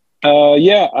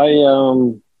 Yeah, I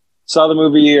saw the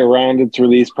movie around its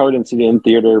release. Probably didn't see it in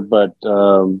theater, but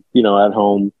you know, at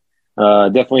home.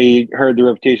 Definitely heard the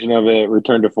reputation of it,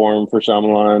 returned to form for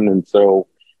Shyamalan, and so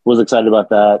was excited about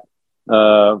that.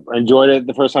 Enjoyed it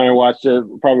the first time I watched it.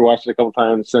 Probably watched it a couple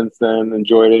times since then.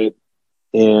 Enjoyed it,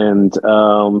 and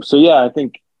so yeah, I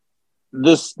think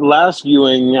this last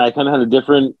viewing I kind of had a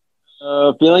different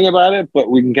feeling about it, but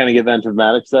we can kind of get that into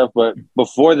thematic stuff. But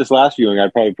before this last viewing,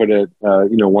 I'd probably put it,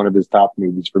 you know, one of his top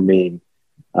movies for me,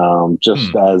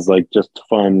 just as like just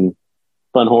fun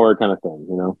horror kind of thing,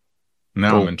 you know.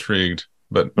 Now I'm intrigued,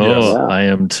 but yes, I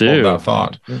am too. That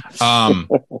thought.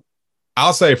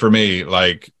 I'll say for me,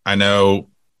 like, I know,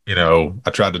 you know,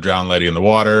 I tried to drown Lady in the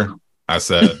Water. I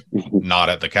said, not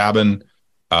at the cabin.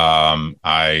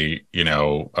 I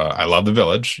love The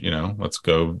Village, you know, let's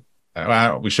go.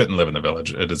 We shouldn't live in the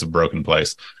Village. It is a broken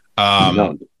place.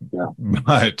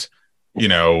 But, you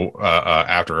know,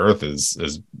 After Earth is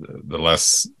the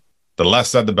less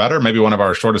said, the better. Maybe one of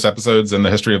our shortest episodes in the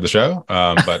history of the show.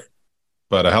 But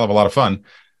a hell of a lot of fun.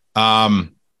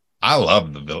 I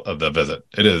love the Visit.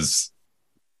 It is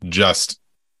just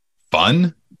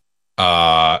fun.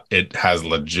 It has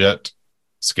legit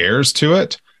scares to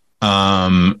it.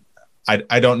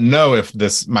 I don't know if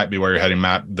this might be where you're heading,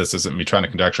 Matt. This isn't me trying to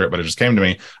conjecture it, but it just came to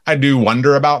me. I do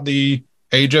wonder about the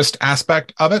ageist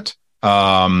aspect of it.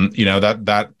 You know,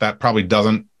 that probably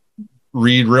doesn't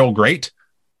read real great,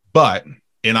 but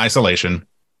in isolation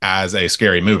as a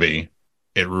scary movie,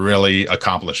 it really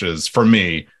accomplishes for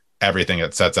me everything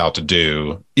it sets out to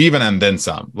do, even and then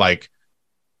some. Like,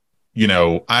 you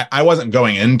know, I wasn't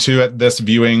going into it this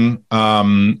viewing,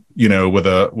 you know, with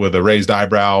a raised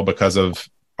eyebrow because of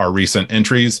our recent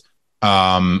entries.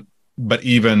 But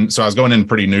even so, I was going in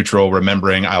pretty neutral,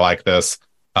 remembering I like this,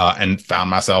 and found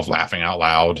myself laughing out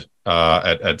loud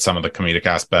at some of the comedic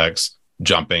aspects,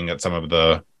 jumping at some of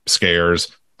the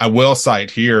scares. I will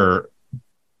cite here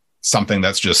something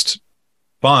that's just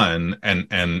fun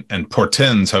and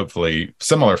portends hopefully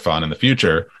similar fun in the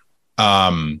future.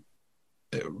 The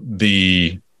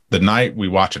night we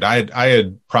watched it, I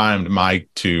had primed my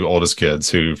two oldest kids,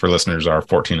 who for listeners are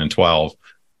 14 and 12,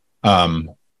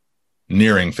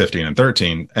 nearing 15 and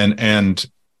 13, and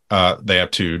they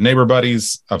have two neighbor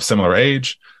buddies of similar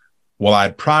age. Well,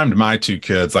 I'd primed my two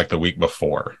kids like the week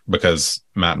before, because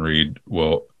Matt and Reed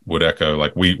would echo,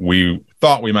 like we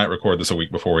thought we might record this a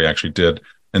week before we actually did.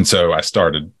 And so I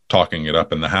started talking it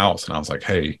up in the house, and I was like,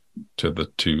 hey,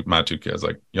 to my two kids,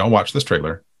 like, y'all watch this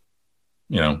trailer,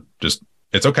 just,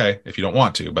 it's okay if you don't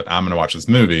want to, but I'm going to watch this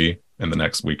movie in the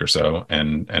next week or so.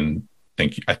 And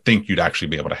I think you'd actually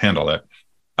be able to handle it.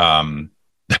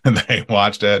 They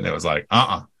watched it and it was like,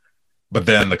 But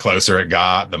then the closer it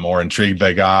got, the more intrigued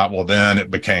they got. Well, then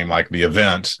it became like the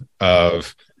event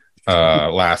of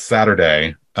last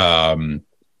Saturday. And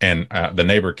the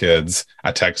neighbor kids,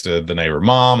 I texted the neighbor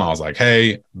mom. I was like,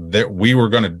 hey, we were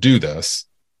going to do this.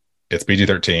 It's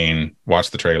PG-13.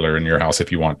 Watch the trailer in your house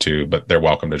if you want to, but they're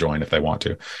welcome to join if they want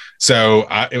to. So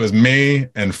it was me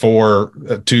and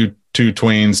two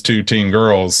tweens, two teen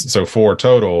girls. So 4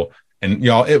 total. And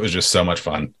y'all, it was just so much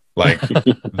fun. Like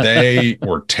they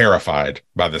were terrified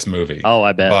by this movie. Oh,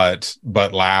 I bet.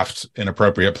 But laughed in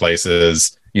appropriate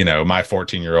places. My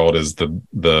 14-year-old is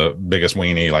the biggest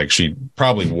weenie. Like she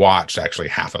probably watched actually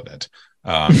half of it,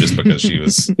 just because she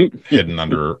was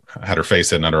had her face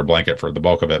hidden under a blanket for the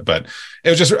bulk of it. But it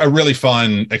was just a really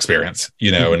fun experience,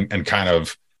 and kind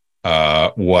of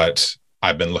what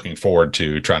I've been looking forward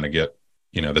to, trying to get,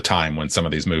 the time when some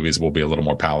of these movies will be a little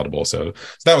more palatable. So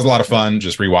that was a lot of fun,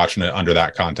 just rewatching it under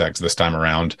that context this time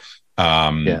around.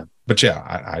 But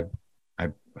yeah,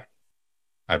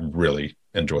 I really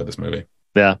enjoyed this movie.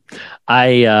 Yeah.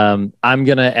 I'm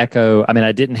going to echo. I mean,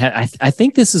 I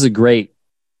think this is a great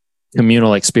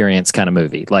communal experience kind of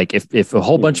movie. Like if a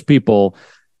whole bunch of people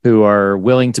who are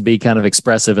willing to be kind of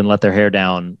expressive and let their hair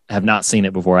down have not seen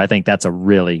it before, I think that's a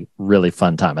really, really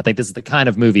fun time. I think this is the kind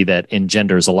of movie that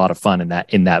engenders a lot of fun in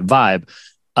that vibe.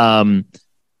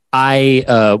 I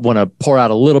want to pour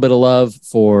out a little bit of love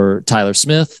for Tyler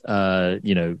Smith.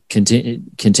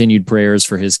 Continued prayers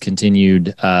for his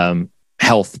continued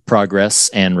health progress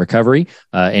and recovery.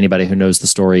 Anybody who knows the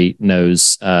story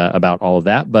knows about all of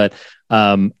that. But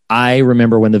I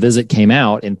remember when The Visit came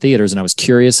out in theaters, and I was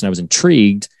curious and I was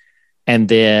intrigued. And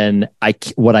then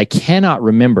what I cannot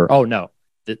remember. Oh no,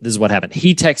 this is what happened.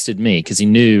 He texted me because he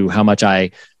knew how much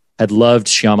I had loved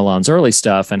Shyamalan's early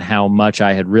stuff and how much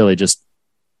I had really just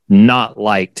not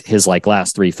liked his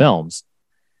last 3 films.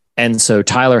 And so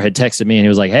Tyler had texted me and he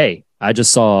was like, hey, I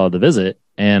just saw The Visit.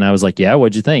 And I was like, yeah,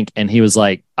 what'd you think? And he was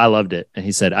like, I loved it. And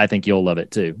he said, I think you'll love it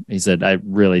too. He said, I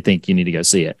really think you need to go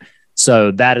see it.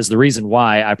 So that is the reason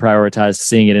why I prioritized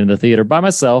seeing it in the theater by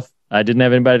myself. I didn't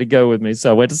have anybody to go with me,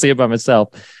 so I went to see it by myself.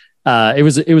 It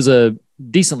was a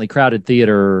decently crowded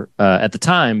theater at the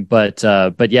time, but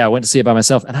yeah, I went to see it by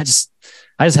myself, and I just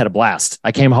had a blast.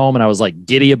 I came home and I was like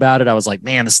giddy about it. I was like,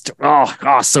 man, this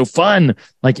so fun.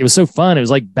 Like it was so fun. It was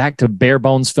like back to bare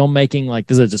bones filmmaking. Like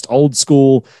this is just old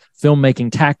school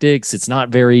filmmaking tactics. It's not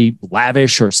very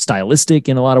lavish or stylistic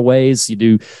in a lot of ways. You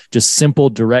do just simple,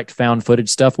 direct found footage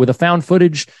stuff with a found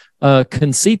footage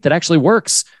conceit that actually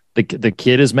works. The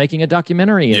kid is making a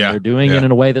documentary and they're doing it in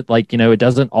a way that it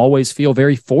doesn't always feel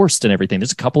very forced and everything.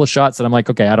 There's a couple of shots that I'm like,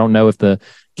 okay, I don't know if the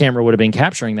camera would have been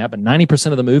capturing that, but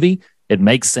 90% of the movie, it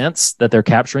makes sense that they're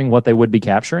capturing what they would be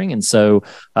capturing. And so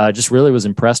just really was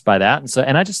impressed by that.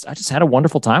 And I just had a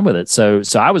wonderful time with it. So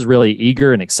I was really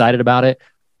eager and excited about it.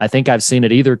 I think I've seen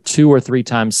it either 2 or 3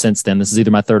 times since then. This is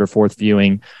either my 3rd or 4th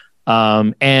viewing.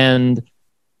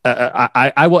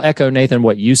 I will echo, Nathan,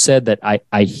 what you said, that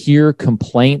I hear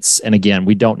complaints. And again,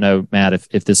 we don't know, Matt,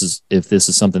 if this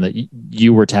is something that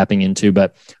you were tapping into,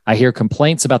 but I hear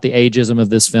complaints about the ageism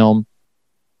of this film.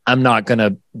 I'm not going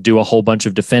to do a whole bunch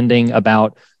of defending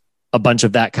about a bunch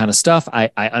of that kind of stuff.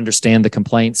 I understand the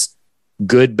complaints,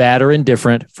 good, bad, or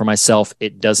indifferent. For myself,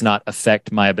 it does not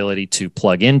affect my ability to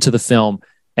plug into the film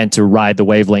and to ride the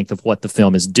wavelength of what the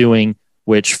film is doing,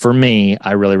 which for me,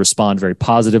 I really respond very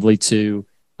positively to.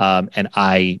 And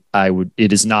I would,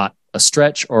 it is not a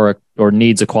stretch or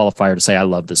needs a qualifier to say I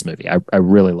love this movie. I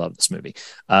really love this movie.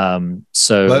 That's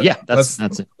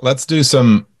it. Let's do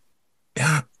some.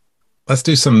 Yeah, let's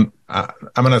do some. I'm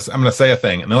gonna say a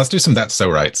thing, and then let's do some That's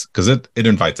So Rights, because it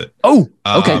invites it. Oh,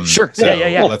 okay, sure. So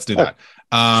yeah. Let's do that.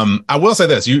 I will say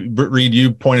this. Reed,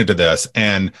 you pointed to this,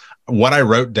 and what I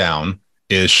wrote down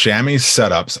is Shammy's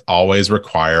setups always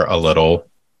require a little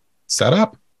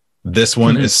setup. This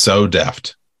one is so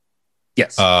deft.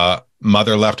 Yes.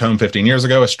 Mother left home 15 years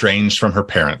ago, estranged from her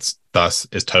parents, thus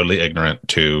is totally ignorant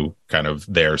to kind of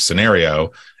their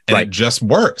scenario. And it just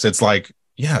works. It's like,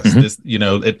 yes, this,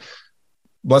 it,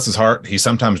 bless his heart, he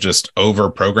sometimes just over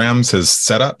programs his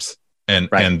setups. And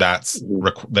that's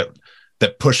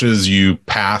that pushes you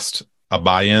past a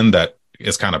buy-in that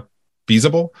is kind of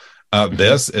feasible.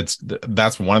 That's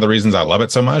one of the reasons I love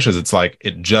it so much, is it's like,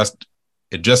 it just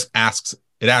it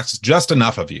asks just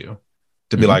enough of you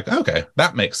to be like, okay,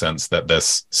 that makes sense that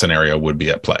this scenario would be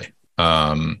at play.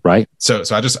 Right. So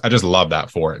I just love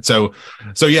that for it. So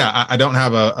yeah, I don't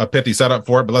have a pithy setup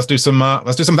for it, but let's do some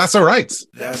That's So Right.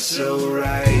 That's so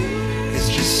right. It's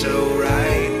just so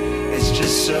right. It's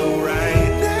just so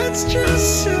right. That's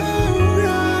just so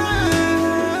right.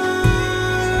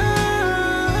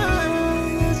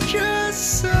 It's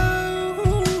just so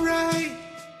right.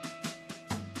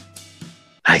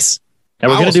 Nice. Now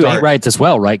we're going to do Ain't Rights as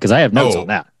well, right? Because I have notes on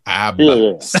that.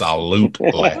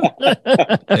 Absolutely.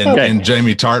 In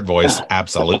Jamie Tart voice,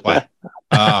 absolutely.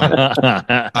 I'm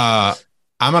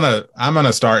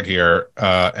gonna start here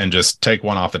and just take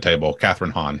one off the table.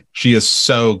 Catherine Hahn. She is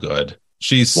so good.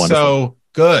 She's wonderful. So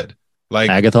good. Like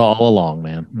Agatha all along,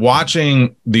 man.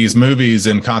 Watching these movies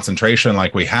in concentration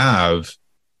like we have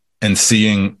and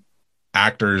seeing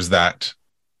actors that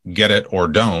get it or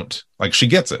don't, like she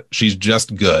gets it. She's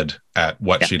just good at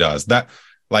what she does. That,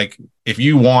 like, if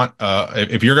you want,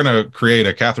 if you're going to create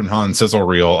a Catherine Hahn sizzle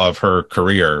reel of her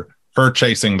career, her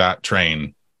chasing that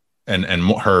train and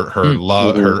her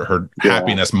love, her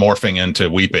happiness morphing into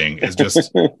weeping is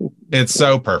just, it's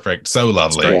so perfect, so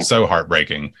lovely, so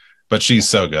heartbreaking. But she's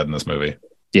so good in this movie.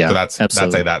 Yeah, so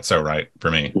that's so right for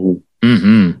me.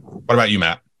 Mm-hmm. What about you,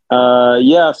 Matt?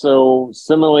 Yeah. So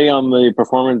similarly on the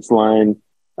performance line,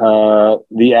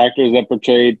 the actors that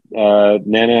portrayed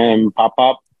Nana and Pop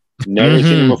Pop, never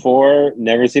seen them before,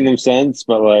 never seen them since,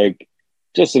 but like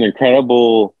just an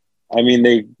incredible. I mean,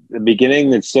 the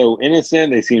beginning, it's so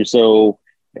innocent, they seem so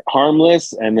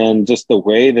harmless, and then just the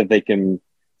way that they can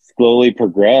slowly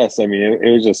progress. I mean, it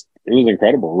was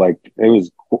incredible. Like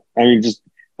just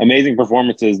amazing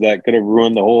performances that could have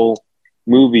ruined the whole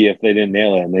movie if they didn't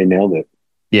nail it, and they nailed it.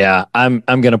 Yeah, I'm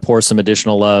going to pour some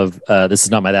additional love. This is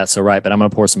not my That's So Right, but I'm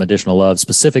going to pour some additional love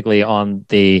specifically on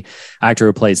the actor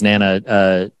who plays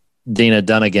Nana, Dina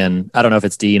Dunnigan. I don't know if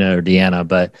it's Dina or Deanna,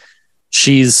 but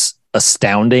she's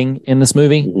astounding in this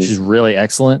movie. She's really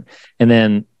excellent. And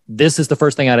then this is the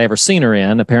first thing I'd ever seen her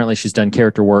in. Apparently she's done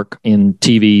character work in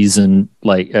TVs and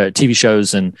like TV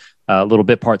shows and little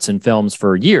bit parts in films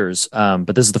for years.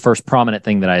 But this is the first prominent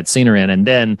thing that I had seen her in. And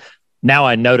then now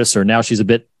I notice her. Now she's a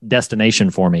bit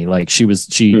destination for me. Like she was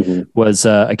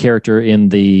a character in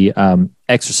the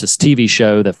Exorcist TV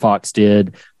show that Fox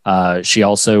did. She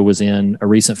also was in a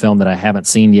recent film that I haven't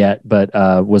seen yet, but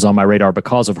was on my radar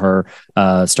because of her,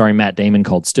 starring Matt Damon,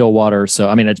 called Stillwater. So,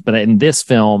 I mean, but in this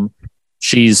film,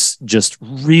 she's just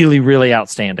really, really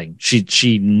outstanding.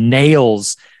 She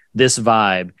nails this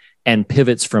vibe and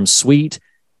pivots from sweet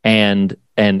and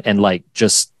like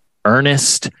just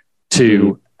earnest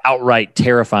to outright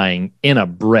terrifying in a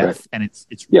breath. And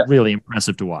it's really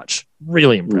impressive to watch.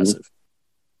 Really impressive.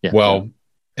 Yeah. Well,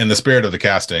 in the spirit of the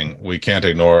casting, we can't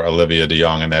ignore Olivia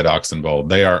DeJonge and Ed Oxenbould.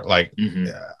 They are like,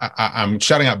 I'm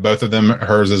shouting out both of them.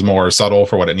 Hers is more subtle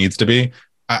for what it needs to be.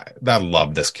 I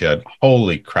love this kid.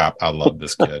 Holy crap, I love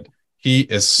this kid. He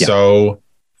is so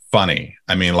funny.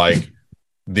 I mean, like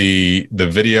the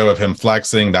video of him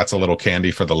flexing, that's a little candy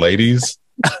for the ladies.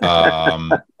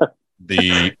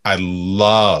 I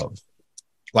love,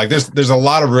 like, there's a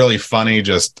lot of really funny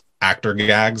just actor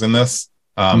gags in this.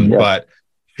 But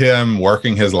him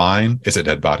working his line, is it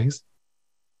dead bodies?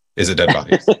 Is it dead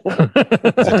bodies? Is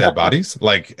it dead bodies?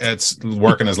 Like, it's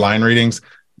working his line readings.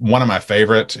 One of my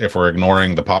favorite, if we're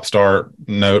ignoring the pop star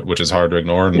note, which is hard to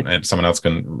ignore, and someone else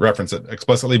can reference it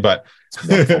explicitly, but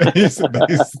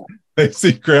they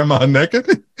see grandma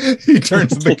naked. He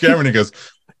turns to the camera and he goes,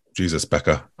 Jesus,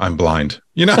 Becca, I'm blind.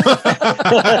 You know? What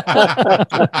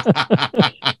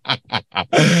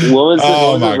was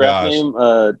the rap name?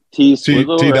 T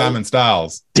Diamond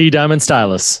Styles. T Diamond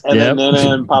Stylus. And then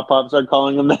Nana and Pop Pop are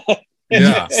calling him that.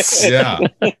 Yeah.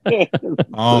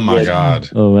 Oh my God.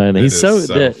 Oh man, he's so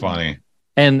funny.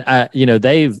 And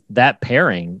that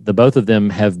pairing, the both of them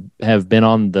have been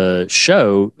on the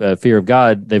show Fear of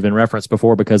God. They've been referenced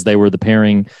before because they were the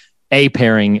pairing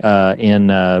in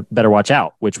Better Watch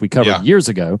Out, which we covered years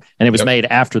ago, and it was made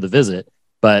after the visit.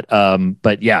 But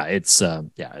yeah, it's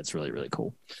really, really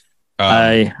cool.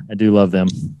 I do love them.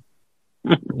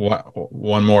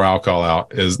 One more I'll call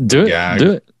out is do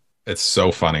it. It's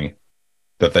so funny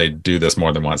that they do this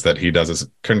more than once, that he does this.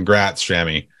 Congrats,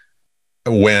 Shammy.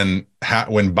 When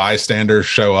bystanders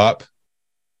show up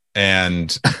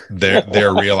and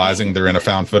they're realizing they're in a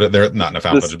found footage. They're not in a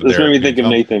found footage, but this they're made me think of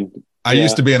Nathan. I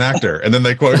used to be an actor, and then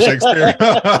they quote Shakespeare,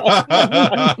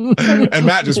 and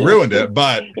Matt just ruined it.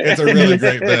 But it's a really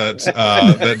great bit.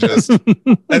 That just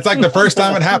it's like the first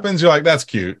time it happens, you're like, "That's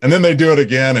cute," and then they do it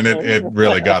again, and it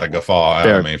really got a guffaw out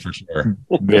of me for sure.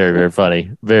 Very, very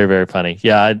funny. Very, very funny.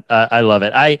 Yeah, I love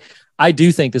it. I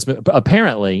do think this movie,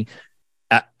 apparently,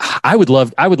 I would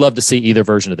love to see either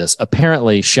version of this.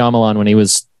 Apparently, Shyamalan, when he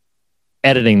was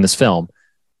editing this film,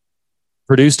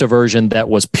 produced a version that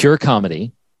was pure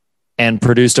comedy and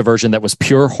produced a version that was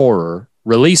pure horror,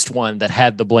 released one that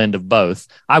had the blend of both.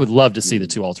 I would love to see the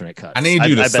two alternate cuts. I need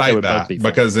you to cite that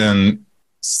because in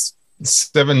 6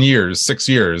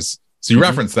 years, so you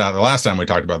referenced that the last time we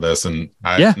talked about this, and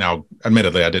now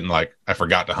admittedly I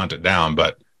forgot to hunt it down,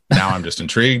 but now I'm just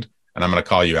intrigued and I'm going to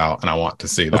call you out and I want to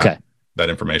see that,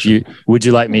 that information. Would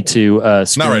you like me to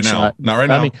not right now? Not right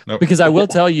now. I mean, nope. Because I will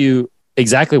tell you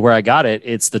exactly where I got it.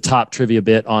 It's the top trivia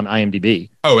bit on IMDb.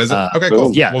 Oh, is it? Okay,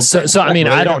 cool. Yeah. Well, so I mean,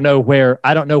 I don't know where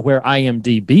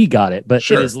IMDb got it, but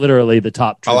it is literally the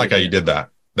top trivia I like how you did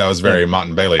that. That was very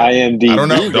Mott & Bailey. IMDb. I don't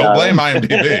know. Don't blame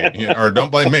IMDb or don't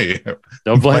blame me.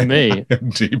 Don't blame me.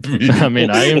 IMDb. I mean,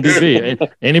 IMDb.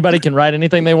 Anybody can write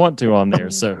anything they want to on there.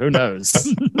 So who knows?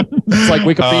 It's like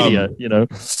Wikipedia, you know.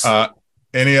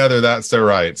 Any other That's So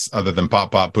Rights other than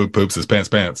Pop Pop Poop Poops is Pants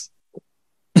Pants?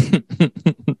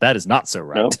 That is not so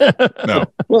right. No.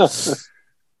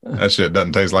 That shit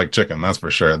doesn't taste like chicken. That's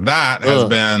for sure. That has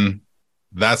been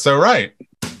That's So Right.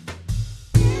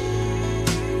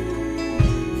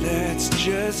 That's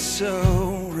just so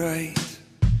right.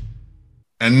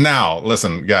 And now,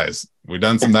 listen, guys, we've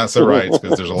done some That's So Rights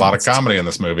because there's a lot of comedy in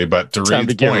this movie. But to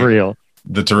Reed's point,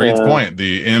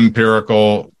 the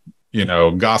empirical,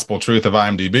 gospel truth of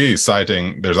IMDb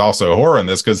citing there's also horror in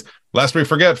this because lest we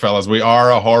forget, fellas, we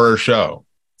are a horror show.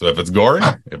 So if it's gory,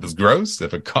 if it's gross,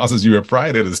 if it causes you a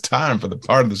fright, it is time for the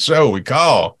part of the show we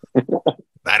call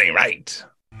That Ain't Right.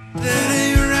 That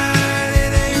ain't right,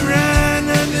 it ain't right,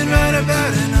 nothing right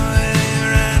about it, no, it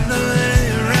ain't right, no, it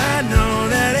ain't right, no,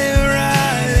 that ain't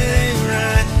right, it ain't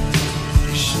right,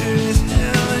 it sure as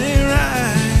hell ain't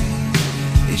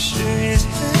right, it sure as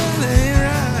hell ain't right.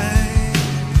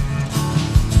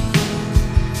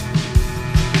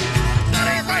 That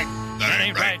ain't right. That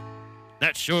ain't right.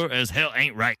 That sure as hell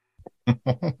ain't right.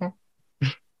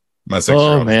 My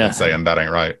 6-year-old is saying that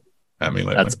ain't right at me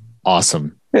lately. That's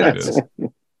awesome. It is.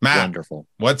 Matt, wonderful.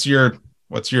 What's your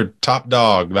top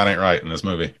dog that ain't right in this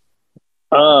movie?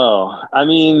 Oh, I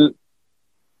mean,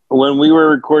 when we were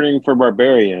recording for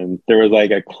Barbarian, there was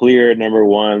like a clear number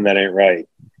one that ain't right.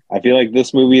 I feel like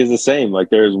this movie is the same. Like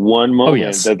there's one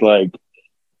moment that like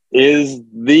is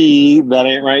the that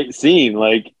ain't right scene.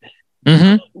 Like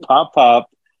Pop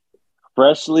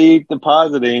freshly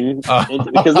depositing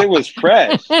because it was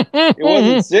fresh. It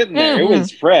wasn't sitting there. It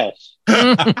was fresh.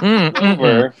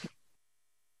 Over.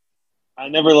 I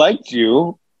never liked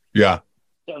you. Yeah.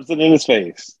 Shoves it in his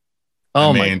face.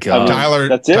 Oh my God.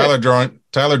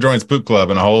 Tyler joins Poop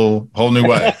Club in a whole new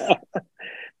way.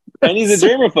 And he's a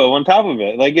germaphobe on top of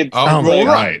it. Like it's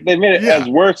right. They made it as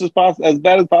worse as possible, as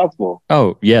bad as possible.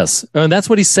 Oh yes, and that's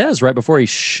what he says right before he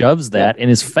shoves that in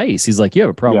his face. He's like, "You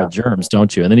have a problem with germs,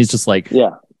 don't you?" And then he's just like,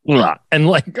 "Yeah," and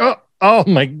like, oh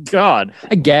my God,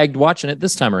 I gagged watching it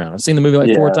this time around. I've seen the movie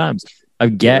like 4 times.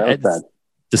 I've gagged. It's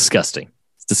disgusting.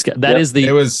 It's disgusting. That is the.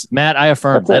 It was Matt. I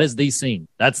affirm that is the scene.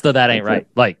 That's the that ain't right.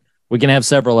 Like we can have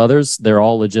several others. They're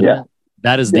all legitimate. Yeah.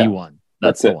 That is the one.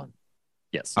 That's the one.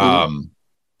 Yes.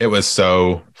 It was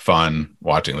so fun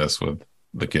watching this with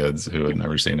the kids who had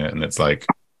never seen it. And it's like,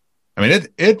 I mean,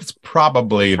 it's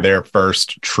probably their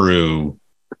first true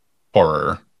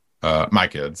horror. My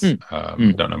kids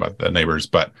don't know about the neighbors,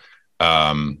 but,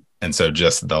 and so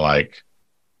just the like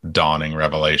dawning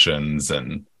revelations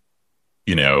and,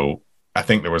 I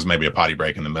think there was maybe a potty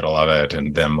break in the middle of it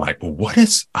and them like, well, what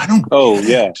is, I don't. Oh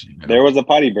yeah. There was a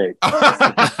potty break. Yes,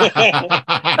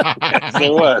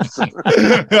 there was.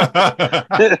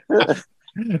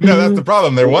 No, that's the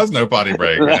problem. There was no potty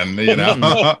break. And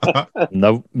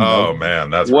Nope. Oh man,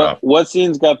 that's what, rough. What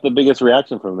scenes got the biggest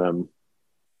reaction from them?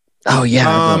 Oh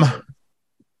yeah.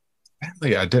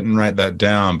 Apparently I didn't write that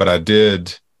down, but I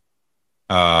did.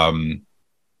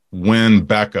 When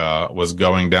Becca was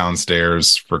going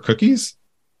downstairs for cookies,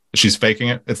 she's faking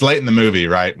it. It's late in the movie,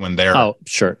 right? When they're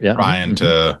trying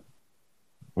to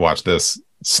watch this,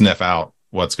 sniff out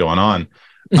what's going on.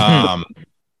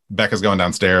 Becca's going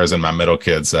downstairs, and my middle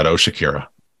kid said, "Oh, Shakira."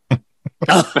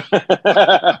 That's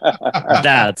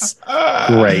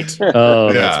great.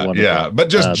 Oh, that's wonderful. Yeah. But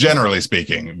just generally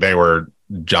speaking, they were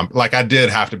like I did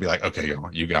have to be like, okay,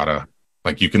 you gotta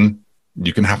Like you can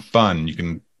have fun, you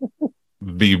can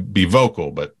be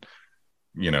vocal, but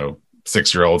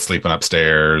 6-year-old sleeping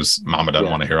upstairs, mama doesn't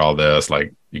want to hear all this.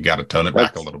 Like you got to tone it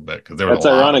back a little bit because that's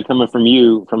ironic coming from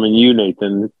you,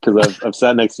 Nathan, because I've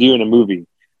sat next to you in a movie.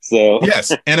 So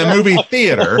yes, in a movie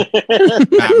theater,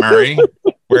 Matt Murray,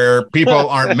 where people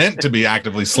aren't meant to be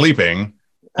actively sleeping.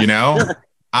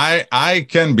 I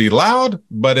can be loud,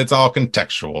 but it's all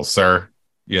contextual, sir.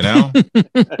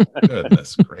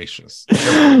 Goodness gracious.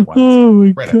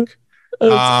 Oh my God.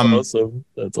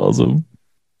 That's awesome.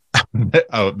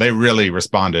 Oh, they really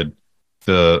responded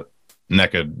to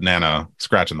naked Nana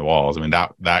scratching the walls. I mean,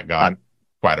 that got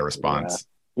quite a response.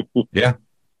 Yeah.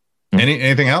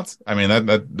 Anything else? I mean,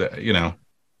 that.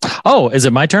 Oh, is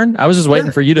it my turn? I was just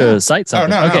waiting for you to cite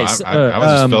something. Oh, no, okay, no. so, I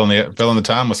was just filling the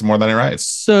time with some more than I write.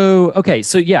 So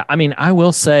yeah, I mean, I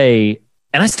will say,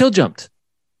 and I still jumped.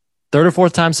 Third or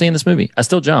fourth time seeing this movie, I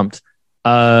still jumped.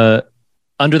 Under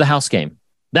the house game.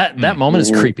 That moment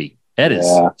is creepy. It is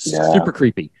super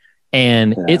creepy.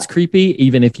 And it's creepy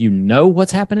even if you know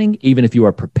what's happening, even if you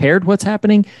are prepared what's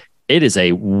happening. It is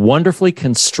a wonderfully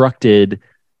constructed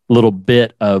little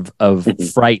bit of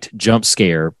fright jump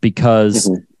scare because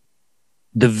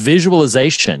the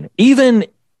visualization, even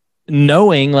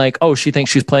knowing like, oh, she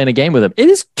thinks she's playing a game with him,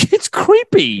 it's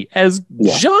creepy as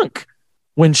junk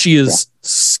when she is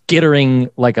skittering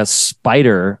like a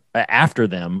spider after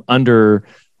them under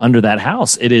that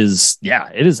house. It is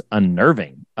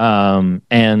unnerving.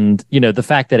 And the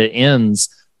fact that it ends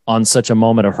on such a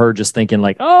moment of her just thinking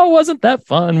like, oh, wasn't that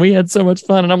fun? We had so much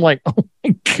fun. And I'm like, oh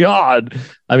my God.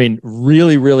 I mean,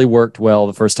 really, really worked well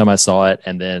the first time I saw it.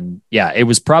 And then, it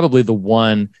was probably the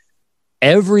one,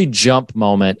 every jump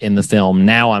moment in the film.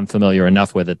 Now I'm familiar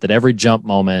enough with it that every jump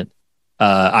moment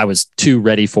I was too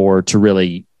ready for to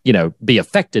really, be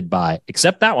affected by,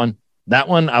 except that one. That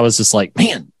one, I was just like,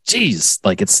 man, geez,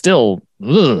 like it's still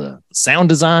sound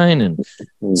design, and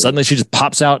suddenly she just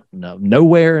pops out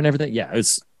nowhere and everything. Yeah, it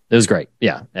was great.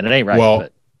 Yeah, and it ain't right. Well,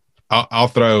 but. I'll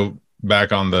throw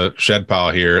back on the shed pile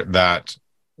here that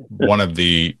one of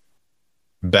the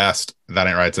best that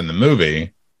ain't rights in the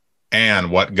movie, and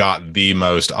what got the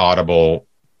most audible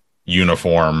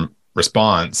uniform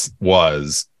response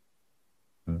was,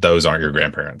 "Those aren't your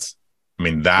grandparents." I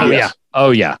mean, that.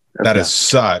 Oh yeah. That is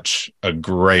such a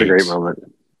great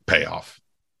moment. Payoff.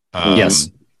 Yes.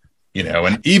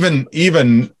 And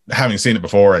even having seen it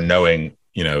before and knowing,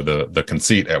 the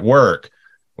conceit at work,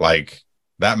 like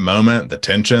that moment, the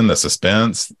tension, the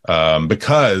suspense,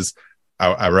 because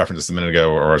I referenced this a minute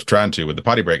ago, or I was trying to with the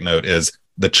potty break note, is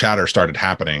the chatter started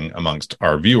happening amongst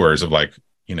our viewers of like,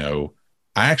 I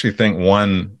actually think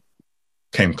one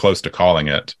came close to calling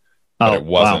it, but it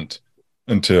wasn't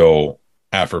until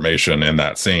affirmation in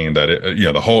that scene that it,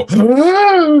 the whole this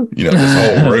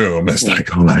whole room is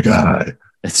like, oh my God,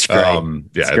 it's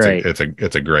great. It's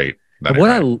a great.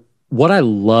 What I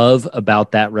love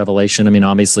about that revelation, I mean,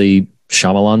 obviously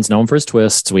Shyamalan's known for his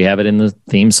twists. We have it in the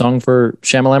theme song for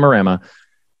Shyamalan-Marama.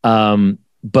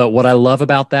 But what I love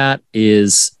about that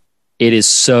is it is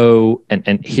so,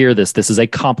 and hear this is a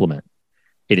compliment.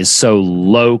 It is so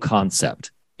low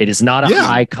concept. It is not a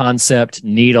high concept,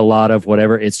 need a lot of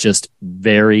whatever. It's just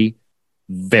very,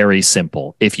 very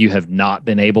simple. If you have not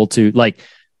been able to, like,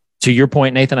 to your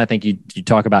point, Nathan, I think you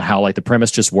talk about how like the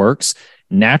premise just works.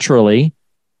 Naturally,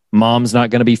 mom's not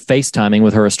going to be FaceTiming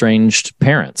with her estranged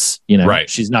parents. Right.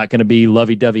 She's not going to be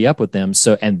lovey-dovey up with them.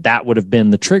 So, and that would have been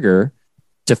the trigger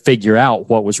to figure out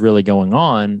what was really going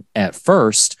on at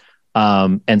first.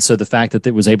 And so the fact that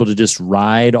it was able to just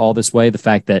ride all this way, the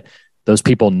fact that those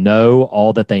people know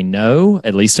all that they know,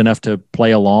 at least enough to play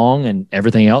along and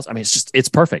everything else. I mean, it's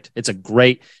perfect.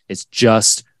 It's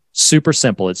just super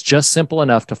simple. It's just simple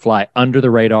enough to fly under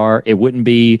the radar. It wouldn't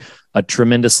be a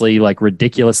tremendously like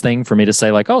ridiculous thing for me to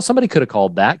say like, oh, somebody could have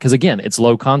called that. Cause again, it's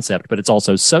low concept, but it's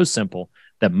also so simple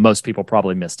that most people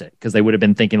probably missed it. Cause they would have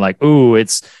been thinking like, ooh,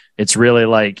 it's really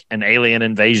like an alien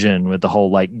invasion with the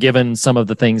whole, like, given some of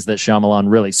the things that Shyamalan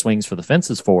really swings for the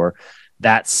fences for,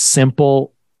 that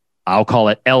simple, I'll call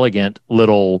it elegant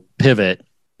little pivot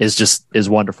is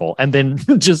wonderful. And then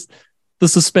just the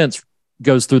suspense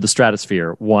goes through the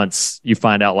stratosphere once you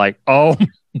find out like, oh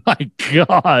my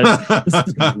God,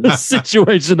 the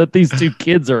situation that these two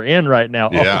kids are in right now.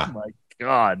 Yeah. Oh my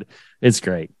God. It's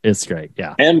great. It's great.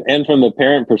 Yeah. And from the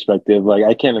parent perspective, like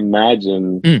I can't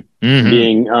imagine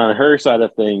being on her side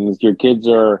of things. Your kids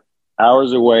are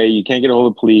hours away. You can't get a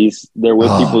hold of police. They're with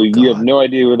people you have no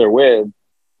idea who they're with.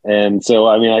 And so,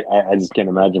 I mean, I just can't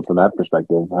imagine from that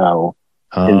perspective how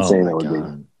insane that would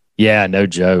be. Yeah, no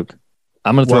joke.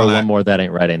 I'm going to throw Well, one more that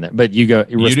ain't right in there, but you go.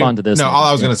 You respond to this. No, one. all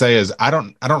I was going to say is I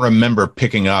don't remember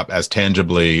picking up as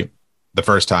tangibly the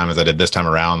first time as I did this time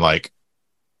around. Like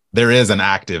there is an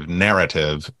active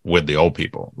narrative with the old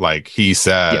people. Like he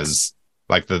says,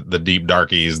 like the deep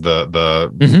darkies,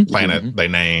 the planet they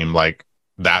name, like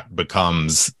that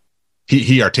becomes.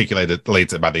 He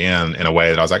articulates it by the end in a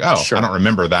way that I was like, oh, I don't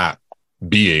remember that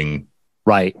being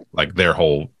right, like their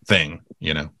whole thing,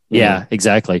 you know? Yeah,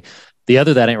 exactly. The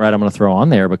other that ain't right I'm going to throw on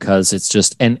there because it's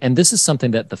just, and this is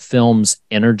something that the film's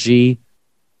energy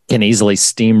can easily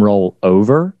steamroll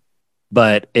over,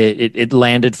 but it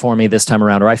landed for me this time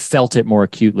around, or I felt it more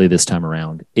acutely this time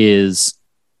around, is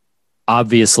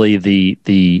obviously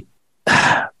the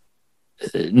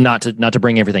not to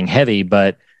bring everything heavy,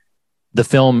 but the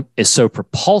film is so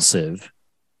propulsive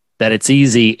that it's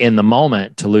easy in the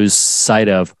moment to lose sight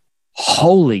of,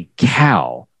 holy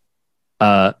cow,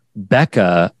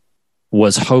 Becca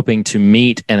was hoping to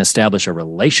meet and establish a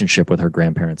relationship with her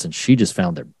grandparents, and she just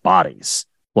found their bodies.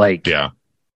 Like,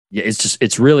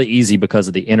 it's really easy because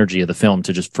of the energy of the film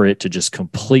for it to just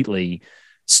completely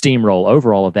steamroll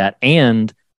over all of that.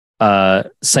 And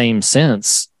same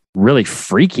sense, really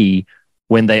freaky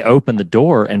when they open the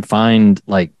door and find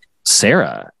like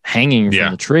Sarah hanging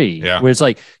from the tree. Where it's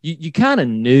like you kind of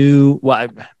knew. Well,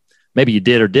 maybe you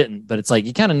did or didn't, but it's like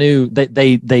you kind of knew that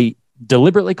they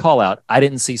deliberately call out, I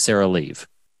didn't see Sarah leave.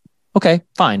 Okay,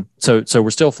 fine. So we're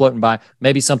still floating by.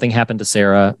 Maybe something happened to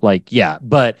Sarah. Like, yeah,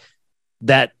 but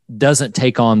that doesn't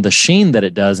take on the sheen that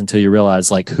it does until you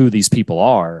realize like who these people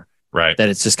are. Right. That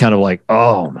it's just kind of like,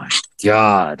 oh my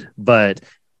God. But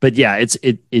yeah,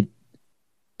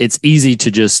 it's easy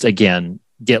to just again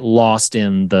get lost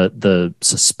in the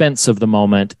suspense of the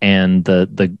moment and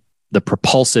the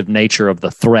propulsive nature of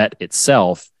the threat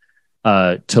itself,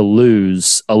 to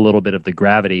lose a little bit of the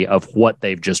gravity of what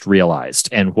they've just realized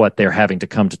and what they're having to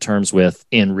come to terms with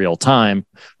in real time,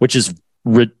 which is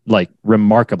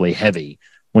remarkably heavy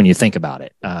when you think about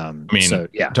it. I mean, so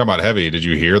yeah. Talking about heavy, did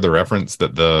you hear the reference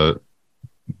that the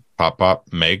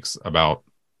Pop makes about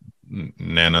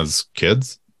Nana's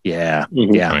kids? Yeah, I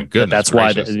mean, goodness that's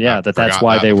gracious. why. That's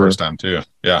why they were first time too.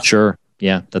 Yeah, sure.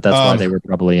 Yeah, that's why they were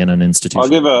probably in an institution. I'll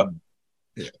give a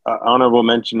honorable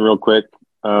mention real quick.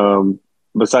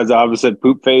 Besides the opposite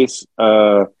poop face,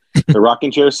 the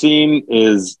rocking chair scene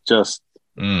is just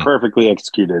perfectly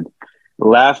executed.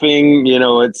 Laughing,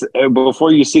 it's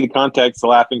before you see the context, the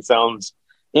laughing sounds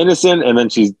innocent, and then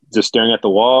she's just staring at the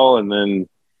wall, and then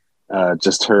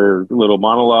just her little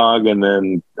monologue, and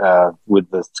then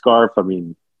with the scarf. I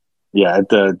mean, yeah,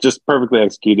 just perfectly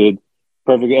executed,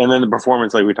 perfect. And then the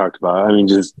performance, like we talked about, I mean,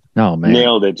 just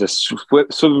nailed it. Just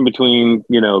swimming between,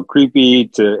 creepy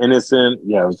to innocent.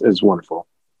 Yeah, it was wonderful.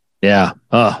 Yeah.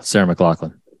 Oh, Sarah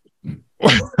McLachlan.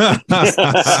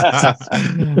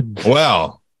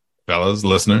 Well, fellas,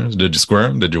 listeners, did you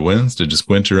squirm? Did you wince? Did you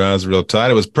squint your eyes real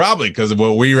tight? It was probably because of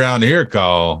what we around here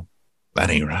call that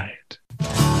ain't right.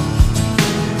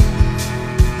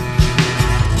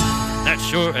 That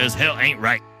sure as hell ain't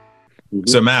right.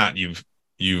 So Matt, you've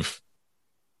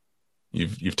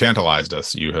tantalized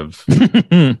us. You have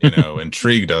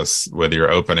intrigued us with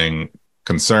your opening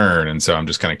concern, and so I'm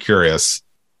just kind of curious,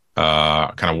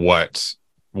 kind of what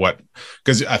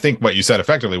because I think what you said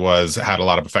effectively was had a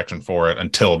lot of affection for it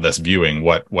until this viewing.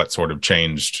 What sort of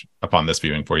changed upon this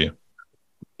viewing for you?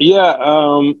 Yeah,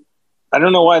 I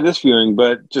don't know why this viewing,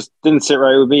 but just didn't sit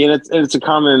right with me, and it's a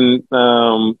common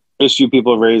issue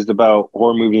people have raised about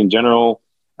horror movie in general.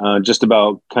 Just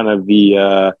about kind of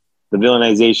the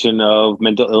villainization of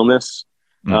mental illness,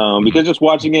 because just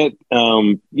watching it,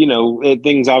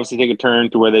 things obviously take a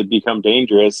turn to where they become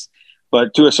dangerous.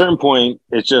 But to a certain point,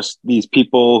 it's just these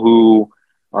people who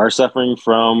are suffering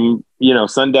from,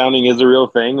 sundowning is a real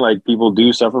thing. Like people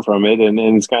do suffer from it, and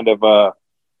it's kind of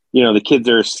the kids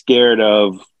are scared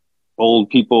of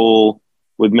old people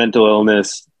with mental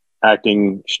illness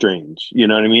acting strange. You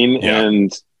know what I mean? Yeah.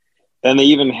 And they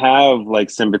even have like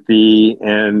sympathy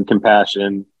and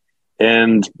compassion,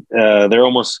 and they're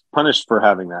almost punished for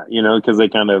having that, because they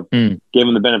kind of gave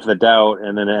them the benefit of the doubt,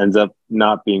 and then it ends up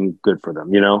not being good for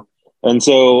them, And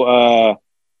so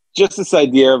just this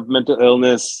idea of mental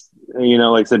illness,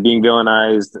 like I said, being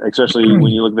villainized, especially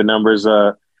when you look at the numbers,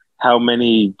 how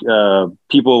many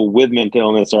people with mental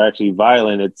illness are actually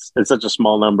violent. It's such a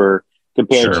small number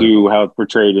compared to how it's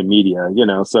portrayed in media,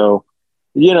 so.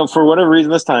 For whatever reason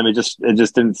this time it just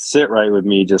didn't sit right with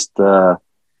me. Just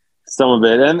some of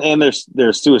it, and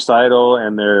they're suicidal,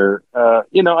 and they're I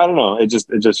don't know. It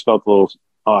just felt a little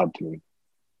odd to me.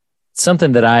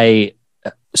 Something that I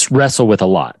wrestle with a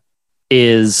lot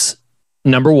is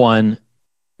number one,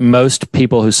 most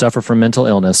people who suffer from mental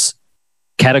illness,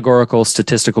 categorical,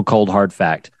 statistical, cold, hard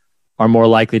fact, are more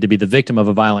likely to be the victim of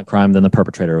a violent crime than the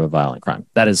perpetrator of a violent crime.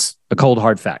 That is a cold,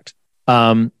 hard fact.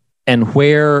 And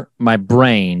where my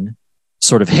brain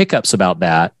sort of hiccups about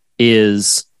that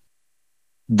is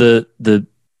the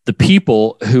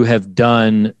people who have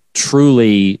done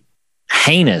truly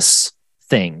heinous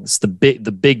things, the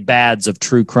big bads of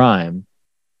true crime.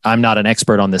 I'm not an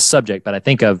expert on this subject, but I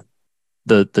think of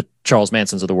the Charles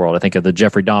Mansons of the world. I think of the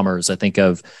Jeffrey Dahmers. I think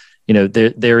of,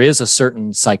 there is a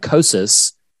certain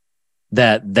psychosis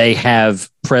that they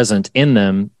have present in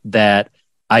them that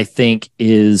I think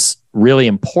is really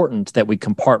important, that we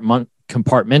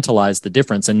compartmentalize the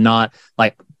difference and not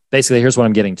like, basically, here's what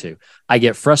I'm getting to. I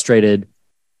get frustrated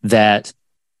that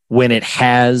when it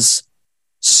has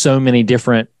so many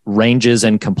different ranges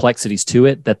and complexities to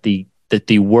it, that the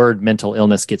word mental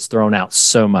illness gets thrown out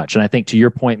so much. And I think, to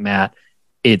your point, Matt,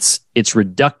 it's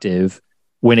reductive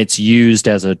when it's used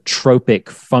as a tropic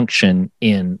function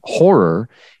in horror,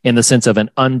 in the sense of an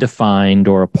undefined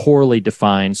or a poorly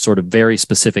defined sort of very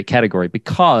specific category,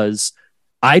 because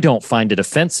I don't find it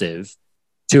offensive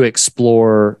to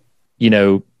explore,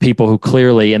 people who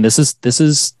clearly, and this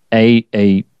is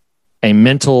a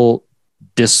mental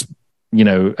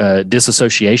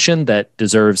disassociation that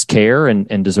deserves care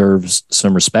and deserves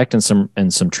some respect and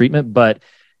some treatment, but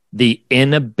the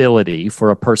inability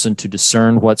for a person to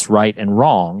discern what's right and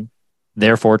wrong,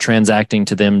 therefore transacting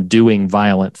to them doing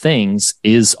violent things,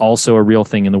 is also a real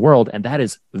thing in the world. And that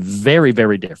is very,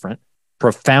 very different,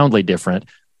 profoundly different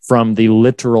from the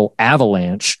literal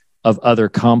avalanche of other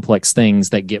complex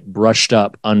things that get brushed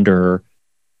up under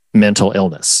mental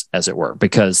illness, as it were,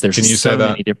 because there's Can you say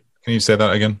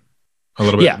that again a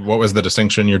little bit? Yeah. What was the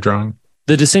distinction you're drawing?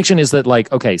 The distinction is that, like,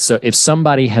 okay, so if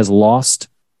somebody has lost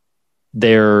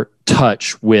their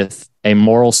touch with a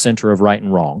moral center of right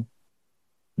and wrong,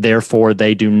 therefore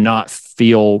they do not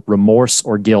feel remorse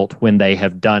or guilt when they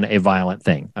have done a violent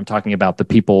thing. I'm talking about the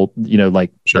people,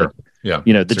 Sure. The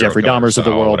Serial Jeffrey Dahmers of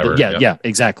the world. whatever, Yeah,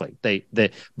 exactly.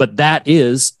 But that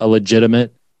is a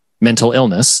legitimate mental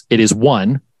illness. It is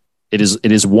one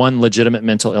legitimate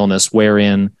mental illness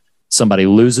wherein somebody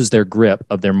loses their grip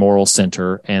of their moral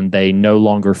center and they no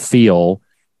longer feel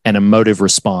an emotive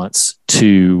response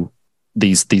to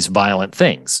these violent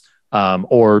things,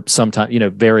 or sometimes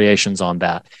variations on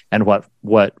that. And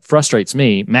what frustrates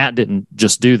me, Matt didn't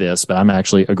just do this, but I'm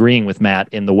actually agreeing with Matt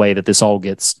in the way that this all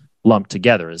gets lumped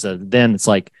together. Is that then it's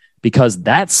like, because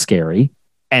that's scary,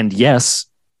 and yes,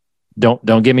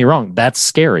 don't get me wrong, that's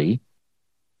scary,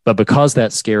 but because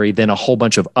that's scary, then a whole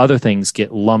bunch of other things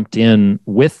get lumped in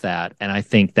with that, and I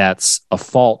think that's a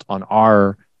fault on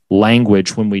our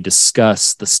language when we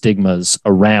discuss the stigmas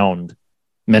around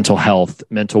mental health,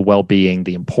 mental well-being,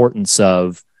 the importance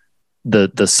of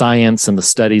the science and the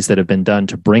studies that have been done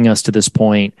to bring us to this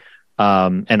point,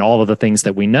 and all of the things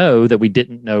that we know that we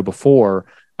didn't know before.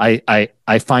 I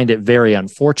find it very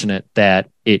unfortunate that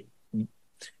it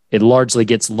largely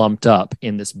gets lumped up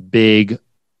in this big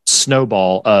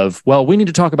snowball of, well, we need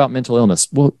to talk about mental illness.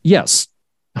 Well, yes,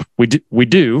 we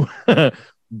do,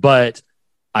 but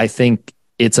I think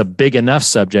it's a big enough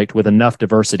subject with enough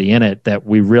diversity in it that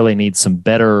we really need some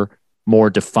better, more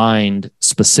defined,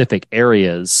 specific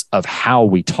areas of how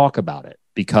we talk about it,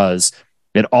 because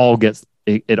it all gets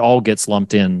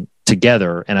lumped in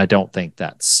together, and I don't think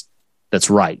that's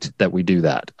right that we do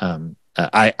that.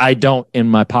 I don't, in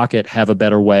my pocket, have a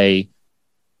better way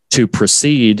to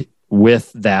proceed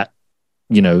with that,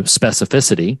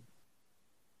 specificity.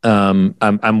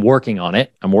 I'm working on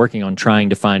it. I'm working on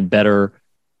trying to find better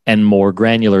and more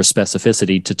granular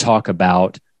specificity to talk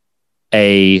about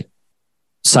a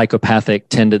psychopathic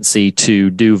tendency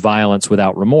to do violence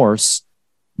without remorse,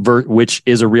 which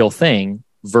is a real thing,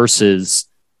 versus,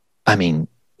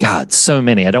 God, so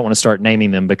many. I don't want to start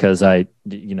naming them because I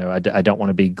don't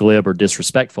want to be glib or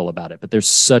disrespectful about it, but there's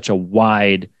such a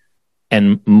wide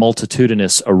and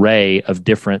multitudinous array of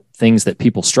different things that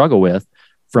people struggle with,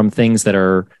 from things that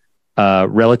are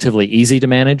relatively easy to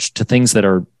manage to things that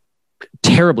are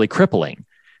terribly crippling.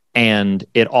 And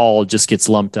it all just gets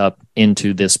lumped up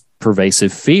into this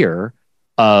pervasive fear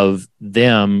of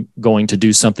them going to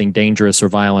do something dangerous or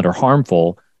violent or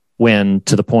harmful, when,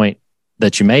 to the point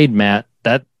that you made, Matt,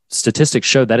 that statistics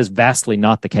show that is vastly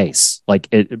not the case,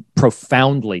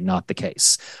 profoundly not the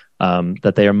case,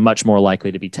 that they are much more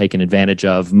likely to be taken advantage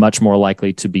of, much more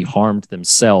likely to be harmed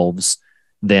themselves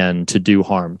than to do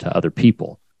harm to other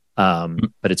people. But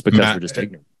it's because Matt, we're just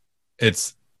ignorant.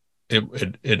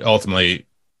 It ultimately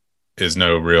is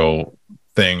no real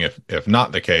thing if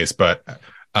not the case, but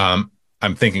I'm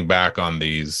thinking back on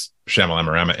these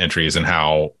Shyamalama entries and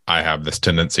how I have this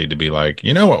tendency to be like,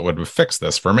 you know what would fix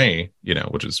this for me, you know,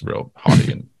 which is real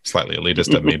haughty and slightly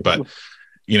elitist of me. But,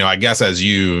 you know, I guess as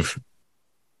you've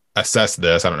assessed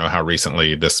this, I don't know how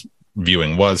recently this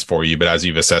viewing was for you, but as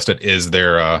you've assessed it, is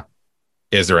there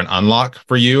an unlock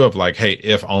for you of like, hey,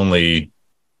 if only,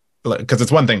 because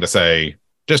it's one thing to say,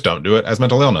 just don't do it as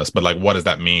mental illness, but like, what does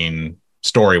that mean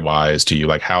story wise to you?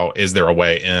 Like, how is there a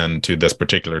way into this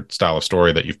particular style of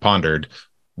story that you've pondered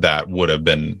that would have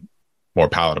been more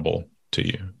palatable to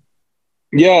you?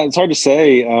 Yeah, it's hard to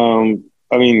say.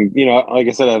 I mean, you know, like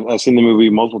I said, I've seen the movie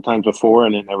multiple times before,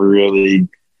 and it never really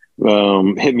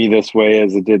hit me this way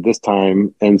as it did this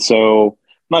time. And so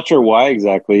I'm not sure why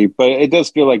exactly, but it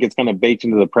does feel like it's kind of baked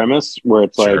into the premise where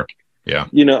it's Sure. like, yeah,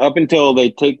 you know, up until they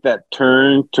take that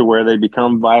turn to where they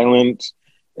become violent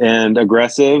and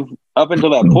aggressive, up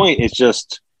until that point, it's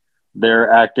just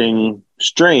they're acting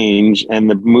strange, and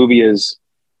the movie is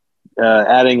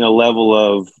adding a level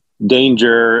of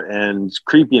danger and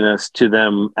creepiness to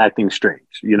them acting strange.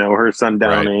 You know, her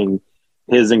sundowning,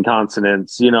 his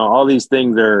incontinence, you know, all these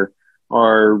things are,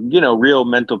 you know, real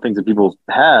mental things that people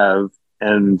have.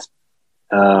 And,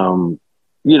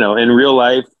 you know, in real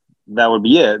life, that would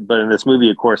be it. But in this movie,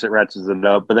 of course, it ratchets it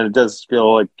up. But then it does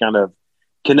feel like kind of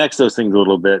connects those things a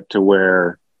little bit to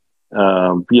where,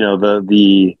 you know,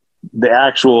 the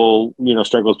actual, you know,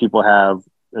 struggles people have,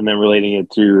 and then relating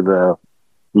it to the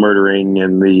murdering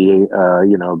and the,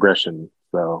 you know, aggression.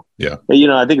 So, yeah, you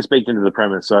know, I think it's baked into the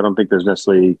premise. So I don't think there's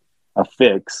necessarily a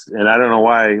fix. And I don't know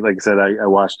why, like I said, I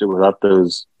watched it without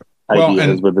those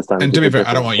ideas, but this time. And to be fair,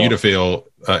 I don't want you to feel,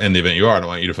 in the event you are, I don't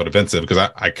want you to feel defensive, because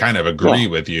I kind of agree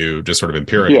with you, just sort of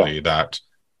empirically, that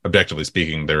objectively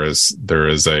speaking, there is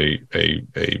a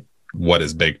what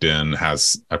is baked in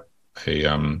has a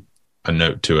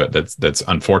note to it that's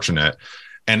unfortunate.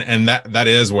 And that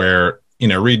is where, you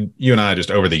know, Reed, you and I just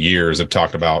over the years have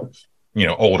talked about, you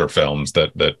know, older films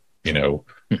that you know,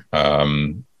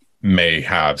 may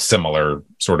have similar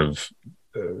sort of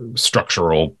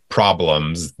structural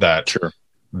problems that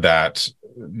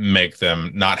make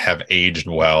them not have aged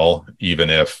well, even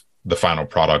if the final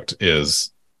product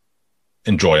is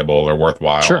enjoyable or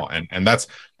worthwhile. Sure. And that's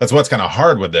what's kind of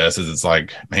hard with this, is it's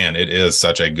like, man, it is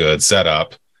such a good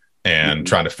setup, and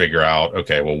trying to figure out,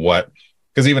 okay, well, what,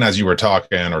 because even as you were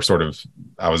talking, or sort of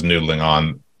I was noodling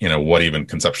on, you know, what even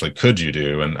conceptually could you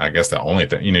do? And I guess the only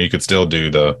thing, you know, you could still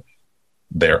do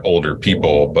they're older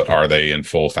people, but are they in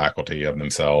full faculty of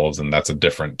themselves? And that's a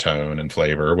different tone and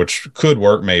flavor, which could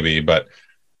work maybe. But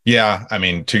yeah, I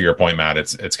mean, to your point, Matt,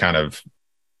 it's kind of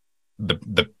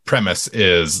the premise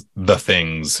is the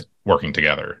things working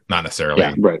together, not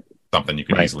necessarily something you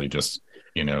can easily just,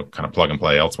 you know, kind of plug and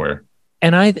play elsewhere.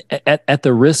 And at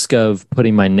the risk of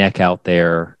putting my neck out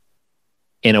there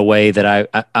in a way that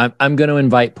I'm going to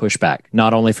invite pushback,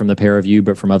 not only from the pair of you,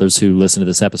 but from others who listen to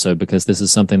this episode, because this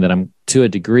is something that I'm, to a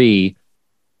degree,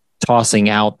 tossing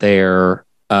out there,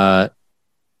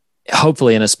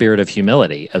 hopefully in a spirit of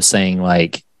humility, of saying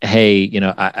like, hey, you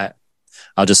know,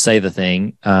 I'll just say the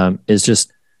thing, is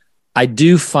just, I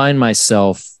do find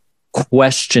myself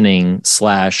questioning /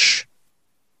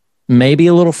 maybe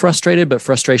a little frustrated, but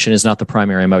frustration is not the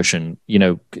primary emotion. You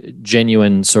know,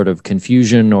 genuine sort of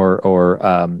confusion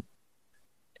or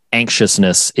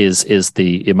anxiousness is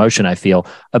the emotion I feel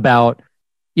about,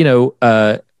 you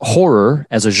know, horror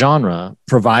as a genre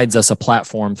provides us a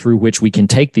platform through which we can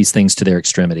take these things to their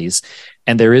extremities.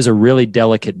 And there is a really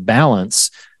delicate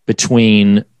balance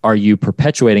between, are you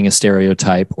perpetuating a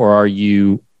stereotype, or are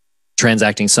you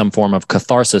transacting some form of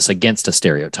catharsis against a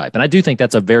stereotype? And I do think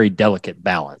that's a very delicate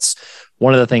balance.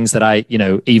 One of the things that I, you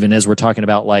know, even as we're talking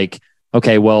about, like,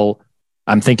 okay, well,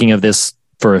 I'm thinking of this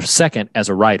for a second as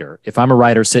a writer. If I'm a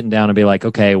writer sitting down and be like,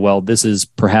 okay, well, this is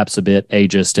perhaps a bit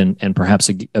ageist and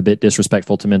perhaps a bit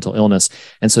disrespectful to mental illness.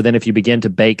 And so then if you begin to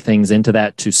bake things into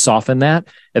that to soften that,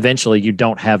 eventually you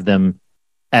don't have them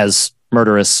as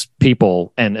murderous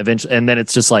people, and eventually, and then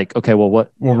it's just like, okay, well,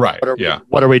 what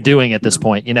are we doing at this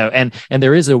point, you know? And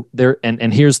there is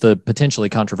and here's the potentially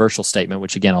controversial statement,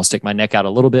 which again, I'll stick my neck out a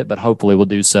little bit, but hopefully we'll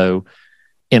do so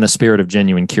in a spirit of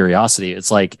genuine curiosity.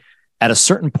 It's like, at a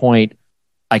certain point,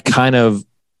 I kind of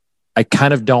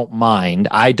don't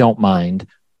mind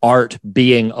art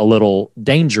being a little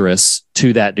dangerous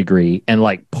to that degree, and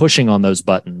like pushing on those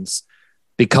buttons,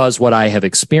 because what I have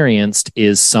experienced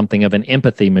is something of an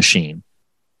empathy machine.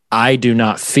 I do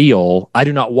not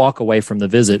walk away from the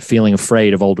visit feeling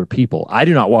afraid of older people. I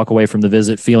do not walk away from the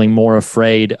visit feeling more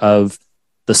afraid of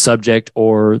the subject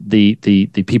or the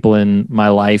people in my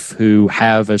life who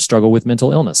have a struggle with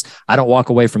mental illness. I don't walk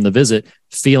away from the visit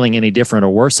feeling any different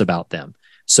or worse about them.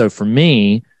 So for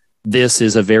me, this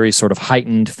is a very sort of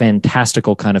heightened,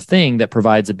 fantastical kind of thing that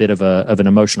provides a bit of an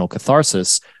emotional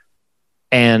catharsis.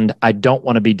 And I don't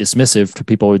want to be dismissive to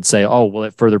people who would say, oh, well,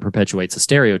 it further perpetuates a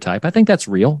stereotype. I think that's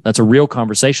real. That's a real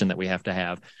conversation that we have to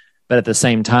have. But at the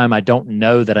same time, I don't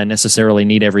know that I necessarily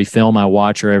need every film I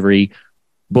watch or every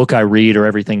book I read or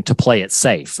everything to play it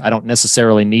safe. I don't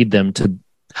necessarily need them to,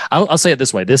 I'll say it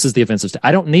this way. This is the offensive.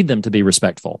 I don't need them to be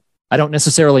respectful. I don't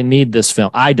necessarily need this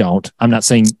film. I'm not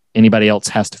saying anybody else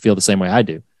has to feel the same way I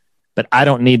do, but I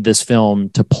don't need this film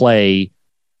to play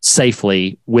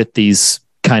safely with these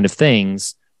kind of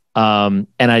things. And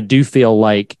I do feel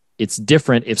like it's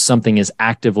different if something is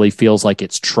actively feels like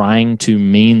it's trying to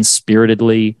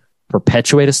mean-spiritedly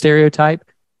perpetuate a stereotype.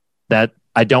 That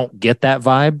I don't get that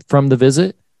vibe from The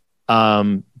Visit.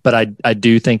 But I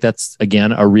do think that's,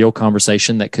 again, a real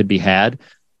conversation that could be had.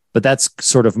 But that's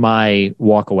sort of my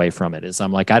walk away from it, is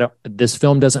I'm like, this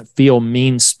film doesn't feel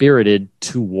mean-spirited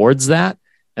towards that.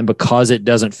 And because it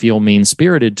doesn't feel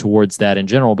mean-spirited towards that in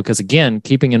general, because again,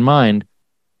 keeping in mind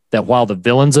that while the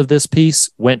villains of this piece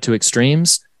went to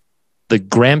extremes, the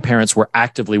grandparents were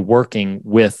actively working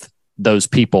with those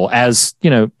people. As, you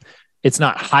know, it's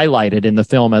not highlighted in the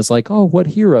film as like, oh, what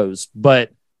heroes,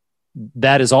 but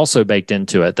that is also baked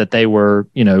into it, that they were,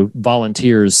 you know,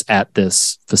 volunteers at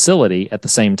this facility at the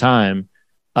same time.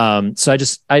 So I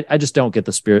just don't get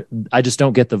the spirit. I just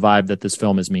don't get the vibe that this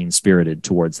film is mean-spirited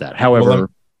towards that. However,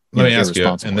 well, let me ask you,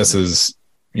 and this is,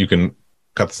 you can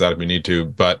cut this out if you need to,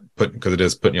 but because it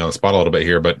is putting you on the spot a little bit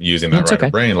here, but using that writer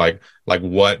brain, like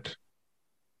what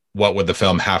would the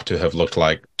film have to have looked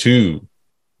like to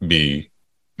be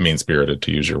mean-spirited,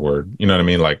 to use your word? You know what I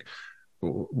mean? Like,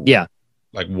 yeah.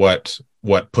 Like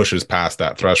what pushes past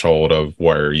that threshold of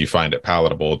where you find it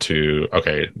palatable to,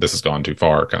 okay, this has gone too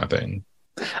far kind of thing?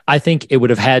 I think it would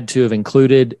have had to have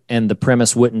included, and the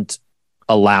premise wouldn't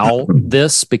allow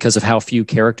this because of how few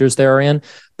characters there are in,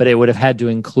 but it would have had to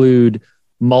include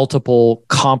multiple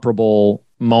comparable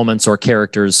moments or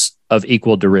characters of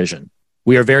equal derision.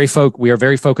 We are very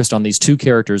focused on these two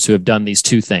characters who have done these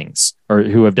two things, or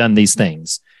who have done these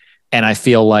things. And I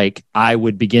feel like I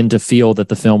would begin to feel that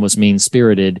the film was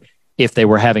mean-spirited if they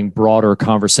were having broader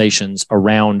conversations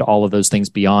around all of those things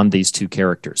beyond these two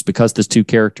characters, because these two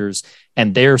characters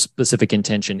and their specific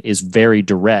intention is very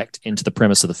direct into the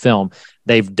premise of the film.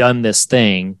 They've done this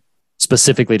thing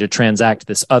specifically to transact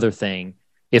this other thing.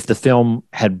 If the film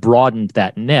had broadened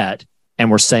that net and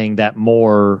were saying that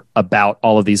more about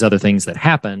all of these other things that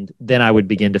happened, then I would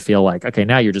begin to feel like, okay,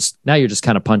 now you're just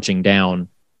kind of punching down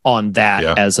on that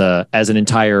as an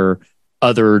entire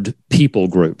othered people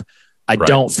group. I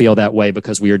don't feel that way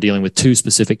because we are dealing with two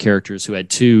specific characters who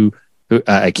had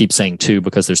I keep saying two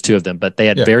because there's two of them, but they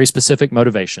had very specific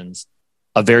motivations,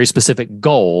 a very specific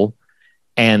goal,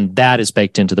 and that is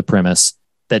baked into the premise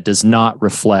that does not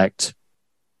reflect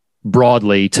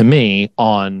broadly to me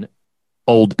on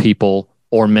old people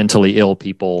or mentally ill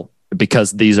people,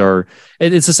 because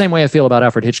it's the same way I feel about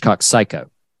Alfred Hitchcock's Psycho.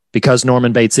 Because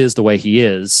Norman Bates is the way he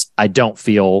is, I don't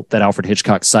feel that Alfred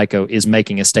Hitchcock's Psycho is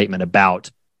making a statement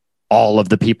about all of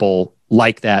the people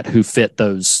like that who fit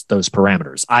those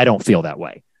parameters. I don't feel that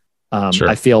way.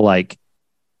 I feel like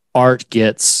art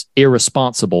gets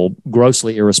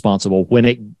grossly irresponsible, when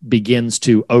it begins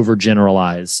to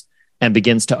overgeneralize and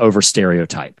begins to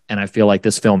over-stereotype. And I feel like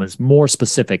this film is more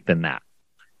specific than that.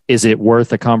 Is it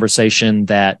worth a conversation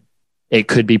that it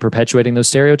could be perpetuating those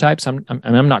stereotypes? I'm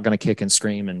not going to kick and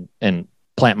scream and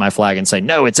plant my flag and say,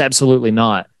 no, it's absolutely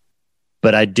not.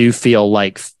 But I do feel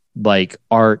like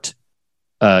art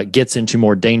gets into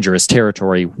more dangerous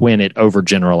territory when it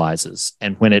overgeneralizes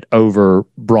and when it over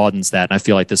broadens that. And I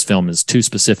feel like this film is too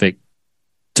specific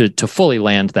to fully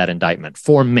land that indictment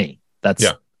for me. That's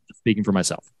speaking for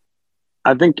myself.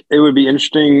 I think it would be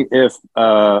interesting if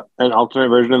an alternate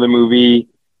version of the movie,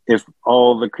 if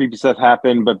all the creepy stuff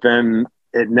happened, but then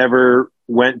it never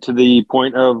went to the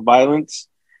point of violence.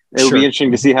 It would be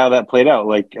interesting to see how that played out.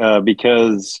 Like,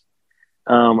 because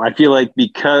I feel like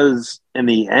because in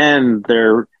the end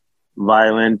they're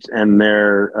violent and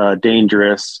they're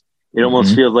dangerous, it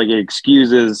almost feels like it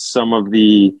excuses some of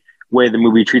the way the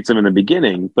movie treats them in the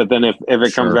beginning. But then if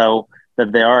it comes out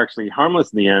that they are actually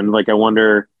harmless in the end, like I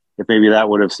wonder if maybe that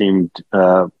would have seemed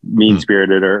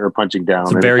mean-spirited or punching down.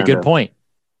 It's a very good point.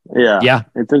 Yeah.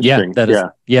 It's interesting.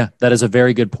 That is a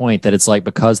very good point, that it's like,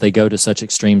 because they go to such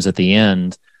extremes at the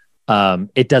end,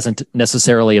 it doesn't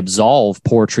necessarily absolve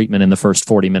poor treatment in the first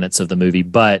 40 minutes of the movie.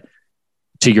 But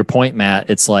to your point, Matt,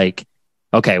 it's like,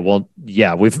 okay, well,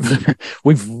 yeah,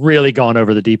 we've really gone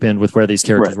over the deep end with where these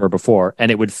characters were before.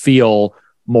 And it would feel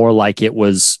more like it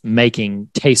was making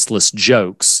tasteless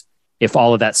jokes if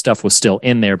all of that stuff was still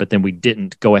in there, but then we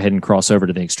didn't go ahead and cross over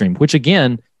to the extreme, which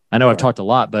again, I know I've talked a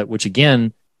lot, but which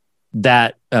again,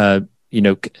 that,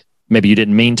 maybe you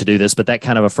didn't mean to do this, but that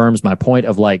kind of affirms my point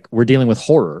of like, we're dealing with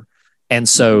horror. And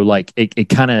so like it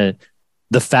kind of,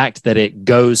 the fact that it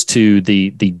goes to the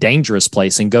dangerous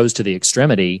place and goes to the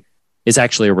extremity is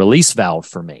actually a release valve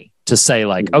for me to say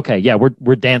like, okay, yeah,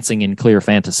 we're dancing in clear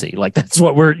fantasy. Like that's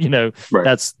what we're,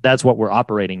 that's what we're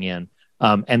operating in.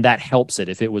 And that helps it.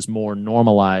 If it was more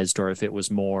normalized or if it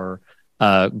was more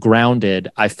grounded,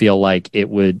 I feel like it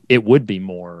would be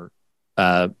more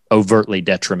overtly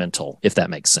detrimental, if that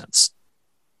makes sense.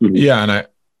 Yeah. And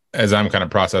as I'm kind of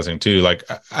processing too, like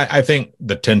I think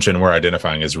the tension we're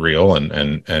identifying is real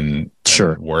and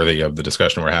sure, and worthy of the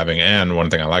discussion we're having. And one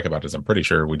thing I like about it is I'm pretty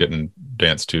sure we didn't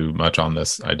dance too much on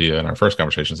this idea in our first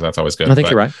conversation. So that's always good. I think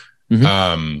you're right.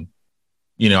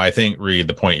 Mm-hmm. I think, Reed,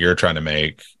 the point you're trying to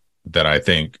make that I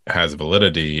think has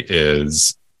validity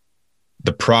is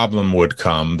the problem would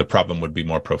be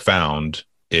more profound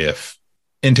if,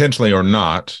 intentionally or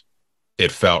not,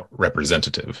 it felt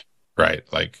representative, right?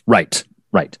 Like, right.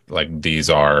 Like these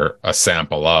are a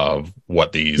sample of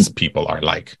what these people are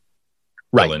like.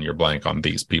 Right. Fill in your blank on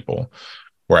these people.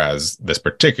 Whereas this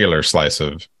particular slice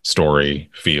of story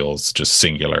feels just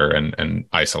singular and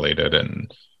isolated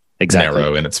and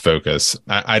narrow in its focus.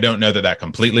 I don't know that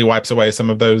completely wipes away some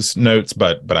of those notes,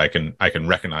 but I can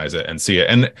recognize it and see it.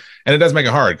 And it does make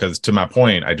it hard because, to my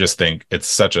point, I just think it's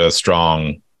such a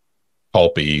strong,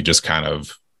 pulpy, just kind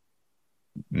of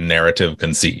narrative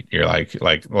conceit. You're like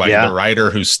the writer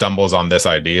who stumbles on this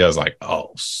idea is like,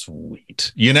 oh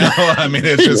sweet, I mean,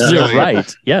 it's just really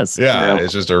right. Yes. Yeah,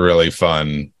 it's just a really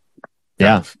fun,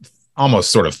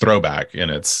 almost sort of throwback in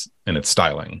its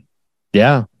styling.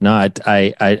 Yeah, no,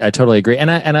 I totally agree, and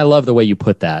I love the way you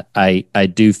put that. I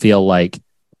do feel like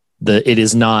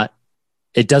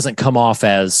it doesn't come off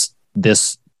as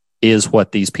this is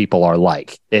what these people are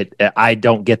like. I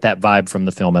don't get that vibe from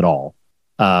the film at all.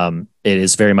 It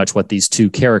is very much what these two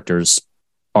characters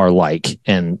are like,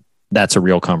 and that's a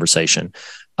real conversation.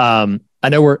 I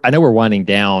know we're winding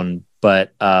down,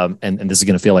 but and this is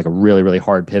going to feel like a really, really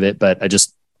hard pivot, but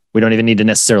we don't even need to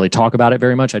necessarily talk about it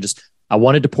very much. I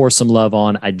wanted to pour some love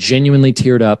on. I genuinely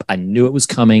teared up. I knew it was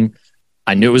coming.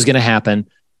 I knew it was going to happen,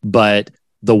 but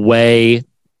the way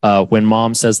when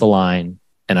Mom says the line,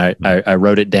 and I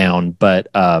wrote it down, but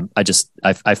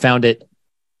I found it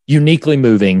uniquely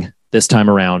moving this time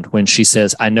around when she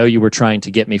says, "I know you were trying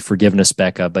to get me forgiveness,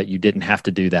 Becca, but you didn't have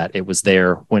to do that. It was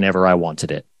there whenever I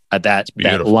wanted it." That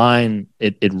line,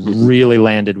 it really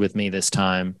landed with me this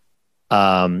time.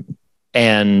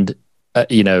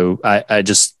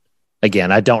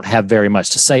 Again, I don't have very much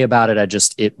to say about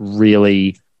it. It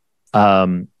really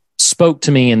spoke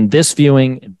to me in this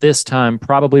viewing, this time,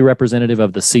 probably representative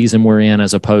of the season we're in,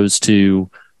 as opposed to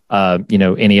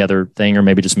any other thing, or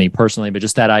maybe just me personally, but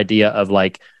just that idea of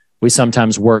like, we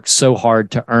sometimes work so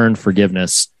hard to earn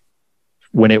forgiveness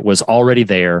when it was already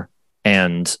there,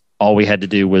 and all we had to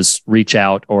do was reach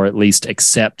out, or at least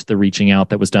accept the reaching out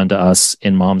that was done to us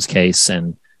in Mom's case.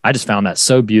 And I just found that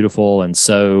so beautiful and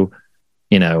so,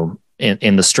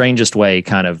 in the strangest way,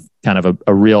 kind of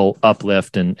a real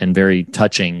uplift and very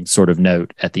touching sort of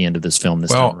note at the end of this film.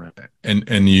 Time around.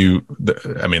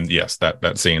 Yes,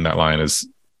 that scene, that line is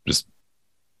just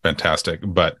fantastic.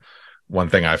 But one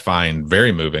thing I find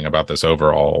very moving about this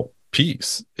overall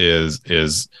piece is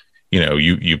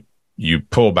you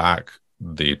pull back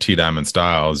the T Diamond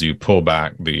Styles, you pull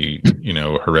back the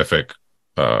horrific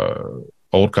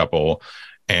old couple,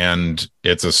 and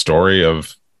it's a story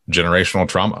of generational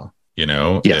trauma.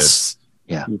 Yes.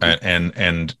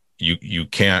 And you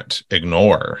can't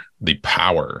ignore the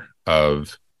power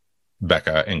of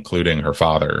Becca, including her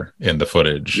father, in the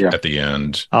footage at the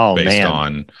end.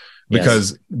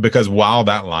 Because while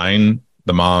that line,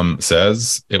 the mom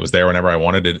says, "It was there whenever I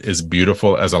wanted it," is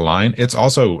beautiful as a line, it's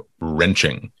also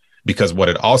wrenching, because what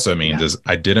it also means is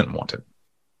I didn't want it.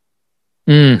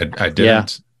 I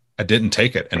didn't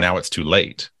take it, and now it's too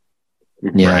late.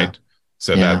 Right.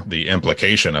 So that the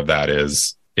implication of that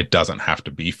is it doesn't have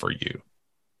to be for you.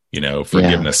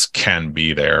 Forgiveness can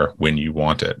be there when you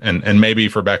want it. And maybe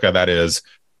for Becca, that is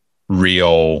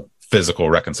real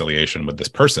physical reconciliation with this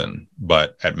person,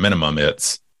 but at minimum,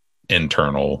 it's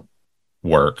internal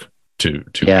work to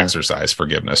exercise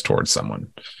forgiveness towards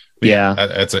someone. But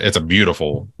it's a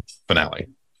beautiful finale.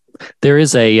 There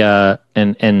is a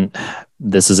and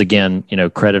this is, again,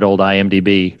 credit old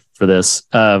IMDb for this,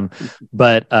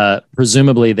 but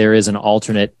presumably there is an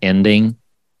alternate ending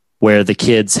where the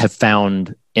kids have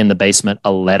found in the basement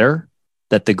a letter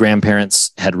that the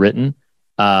grandparents had written,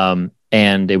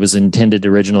 and it was intended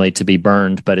originally to be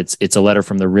burned, but it's a letter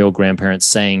from the real grandparents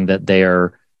saying that they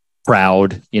are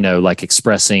proud, like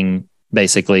expressing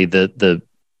basically the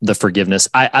forgiveness.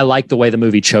 I like the way the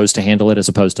movie chose to handle it as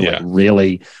opposed to like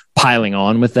really piling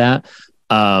on with that.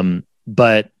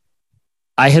 But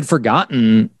I had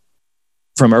forgotten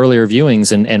from earlier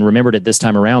viewings and remembered it this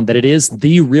time around that it is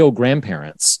the real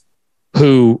grandparents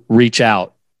who reach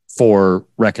out for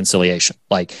reconciliation.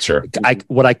 Like, sure.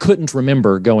 What I couldn't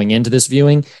remember going into this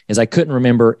viewing is I couldn't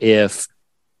remember if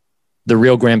the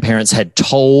real grandparents had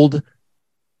told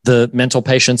the mental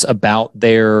patients about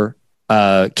their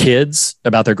kids,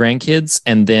 about their grandkids,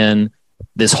 and then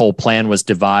this whole plan was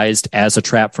devised as a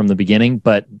trap from the beginning.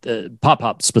 But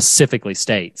Pop specifically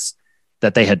states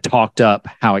that they had talked up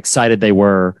how excited they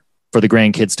were for the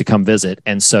grandkids to come visit,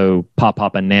 and so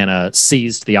Pop and Nana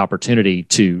seized the opportunity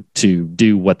to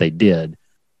do what they did.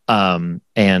 And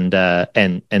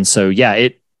so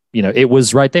it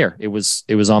was right there. It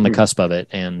was on the cusp of it,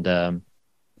 and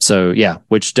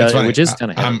which is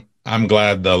kind of. I'm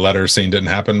glad the letter scene didn't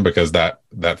happen, because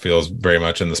that feels very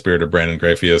much in the spirit of Brandon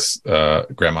Graffius.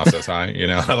 Grandma Says Hi,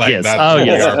 like yes. We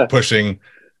are pushing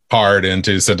hard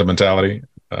into sentimentality.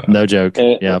 No joke.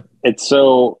 Yeah, it's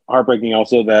so heartbreaking.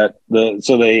 Also, that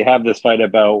so they have this fight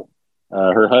about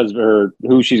her husband, or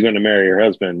who she's going to marry, her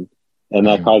husband, and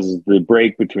that causes the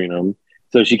break between them.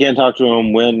 So she can't talk to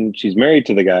him when she's married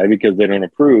to the guy because they don't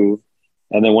approve.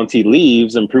 And then once he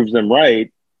leaves and proves them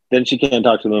right, then she can't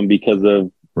talk to them because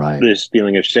of this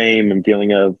feeling of shame and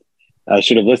feeling of I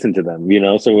should have listened to them.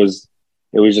 So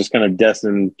it was just kind of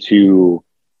destined to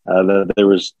that there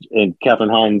was in Catherine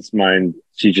Hahn's mind,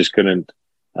 she just couldn't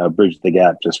bridge the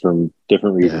gap just from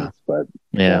different reasons. But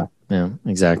yeah,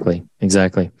 exactly.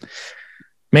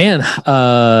 Man,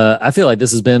 I feel like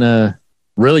this has been a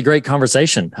really great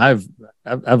conversation. I've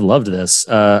loved this.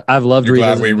 I've loved. You're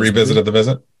glad we revisited the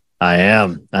visit? I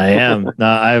am.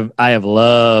 No, I have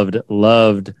loved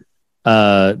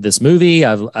this movie.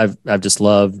 I've just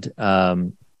loved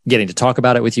getting to talk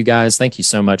about it with you guys. Thank you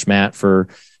so much, Matt, for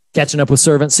catching up with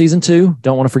Servant Season 2.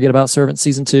 Don't want to forget about Servant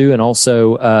Season 2, and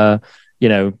also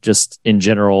just in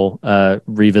general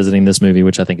revisiting this movie,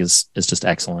 which I think is just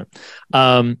excellent.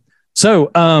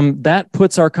 So that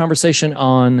puts our conversation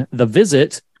on The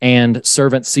Visit and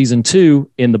Servant Season 2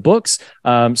 in the books.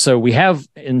 So we have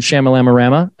in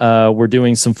Shamalamarama, we're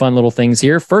doing some fun little things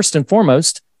here. First and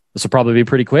foremost, this will probably be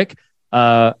pretty quick.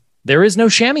 There is no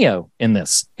Shamio in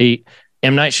this.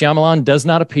 M. Night Shyamalan does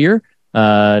not appear,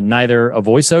 neither a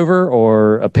voiceover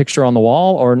or a picture on the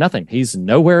wall or nothing. He's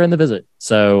nowhere in The Visit.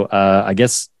 So I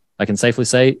guess I can safely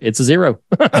say it's a 0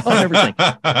 on everything.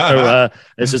 So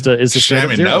it's just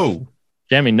Shammy no.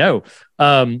 Shammy no.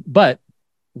 But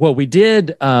what we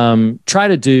did try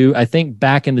to do, I think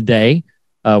back in the day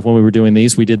when we were doing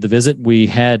these, we did The Visit. We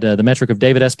had the metric of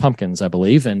David S. Pumpkins, I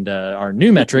believe, and our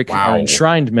new metric, our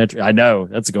enshrined metric. I know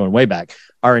that's going way back.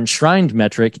 Our enshrined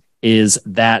metric is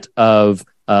that of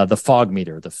the fog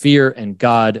meter, the fear and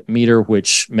God meter,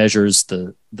 which measures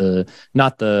the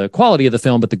not the quality of the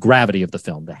film, but the gravity of the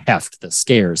film, the heft, the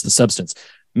scares, the substance.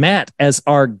 Matt, as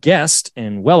our guest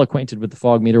and well acquainted with the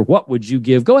fog meter, what would you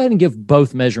give? Go ahead and give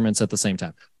both measurements at the same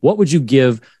time. What would you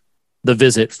give The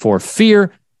Visit for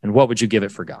fear, and what would you give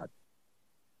it for God?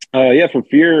 For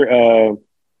fear,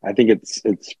 I think it's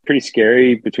pretty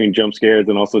scary between jump scares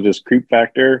and also just creep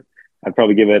factor. I'd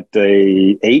probably give it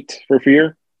a 8 for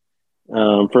fear.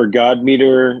 For God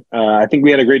meter, I think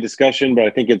we had a great discussion, but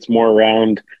I think it's more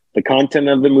around the content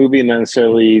of the movie and not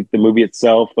necessarily the movie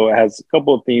itself, though it has a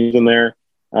couple of themes in there.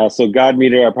 So God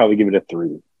meter, I'll probably give it a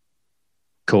 3.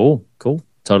 Cool.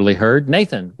 Totally heard.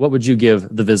 Nathan, what would you give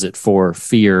The Visit for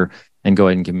fear? And go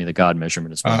ahead and give me the God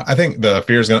measurement as well. I think the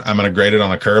fear I'm going to grade it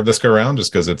on a curve this go around,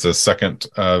 just because it's a second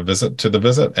visit to The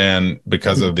Visit, and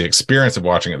because of the experience of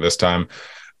watching it this time.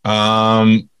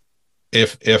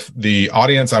 If the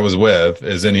audience I was with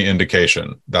is any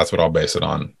indication, that's what I'll base it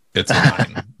on. It's a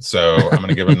 9. So I'm going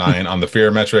to give a 9 on the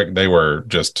fear metric. They were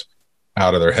just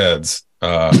out of their heads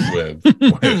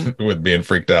with being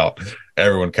freaked out.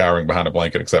 Everyone cowering behind a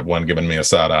blanket except one giving me a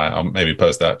side eye. I'll maybe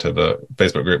post that to the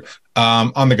Facebook group.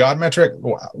 On the God metric,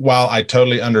 while I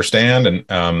totally understand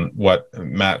and what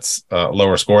Matt's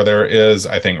lower score there is,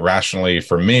 I think rationally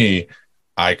for me,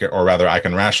 I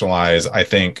can rationalize. I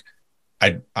think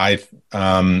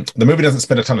the movie doesn't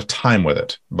spend a ton of time with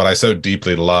it, but I so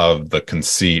deeply love the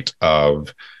conceit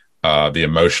of the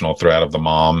emotional thread of the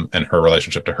mom and her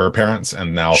relationship to her parents,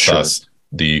 and now thus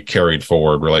the carried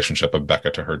forward relationship of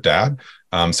Becca to her dad.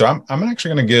 So I'm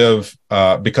actually going to give,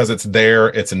 because it's there,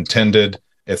 it's intended,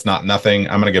 it's not nothing.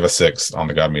 I'm going to give a 6 on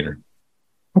the God meter.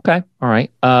 Okay. All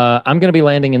right. I'm going to be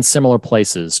landing in similar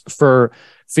places. For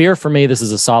Fear, for me, this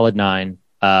is a solid 9.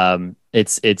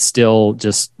 It's still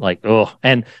just like, oh,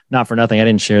 and not for nothing, I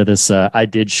didn't share this. I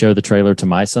did show the trailer to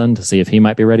my son to see if he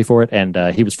might be ready for it, and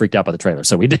he was freaked out by the trailer,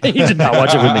 so he did not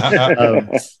watch it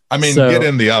with me. I mean, get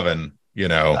in the oven,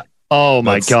 Oh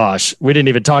my gosh, we didn't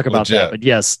even talk about legit. that, but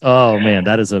yes. Oh man,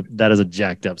 that is a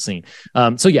jacked up scene.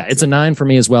 So yeah, it's a 9 for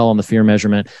me as well on the fear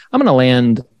measurement. I'm going to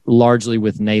land largely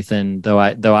with Nathan, though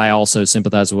I also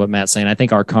sympathize with what Matt's saying. I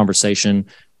think our conversation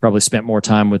probably spent more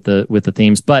time with the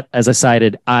themes, but as I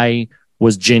cited, I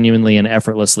was genuinely and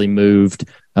effortlessly moved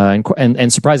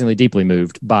and surprisingly deeply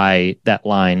moved by that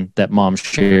line that Mom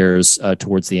shares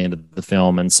towards the end of the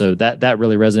film. And so that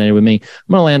really resonated with me. I'm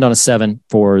going to land on a 7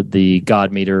 for the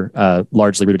God meter,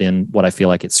 largely rooted in what I feel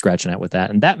like it's scratching at with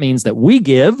that. And that means that we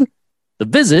give The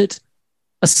Visit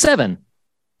a 7.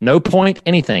 No point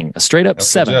anything, a straight up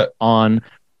 7 legit. on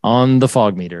the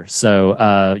fog meter.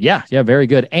 So yeah, very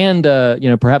good. And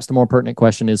perhaps the more pertinent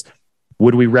question is,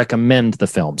 would we recommend the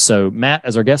film? So Matt,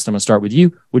 as our guest, I'm going to start with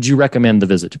you. Would you recommend The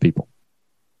Visit to people?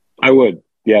 I would.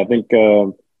 Yeah, I think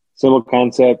simple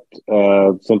concept,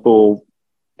 simple,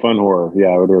 fun horror. Yeah,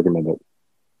 I would recommend it.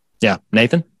 Yeah.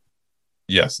 Nathan?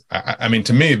 Yes. I mean,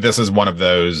 to me, this is one of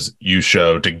those you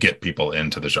show to get people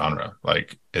into the genre.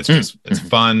 Like, it's just, it's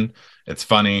fun. It's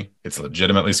funny. It's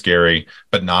legitimately scary,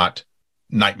 but not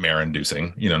nightmare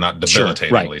inducing, not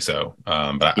debilitatingly so.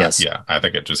 But yes. I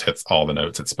think it just hits all the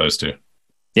notes it's supposed to.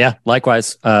 Yeah,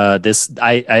 likewise. I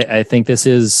think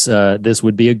this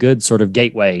would be a good sort of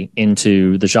gateway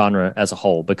into the genre as a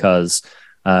whole, because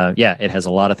it has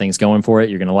a lot of things going for it.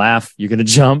 You're going to laugh, you're going to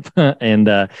jump,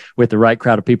 and with the right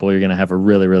crowd of people, you're going to have a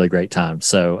really, really great time.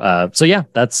 So yeah,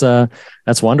 that's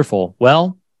wonderful.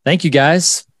 Well, thank you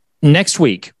guys. Next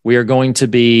week, we are going to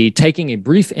be taking a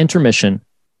brief intermission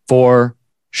for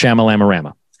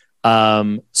Shamalama-Rama.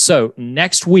 So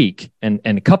next week, and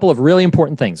a couple of really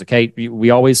important things. Okay. We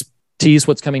always tease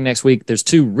what's coming next week. There's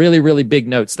 2 really, really big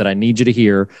notes that I need you to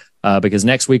hear, because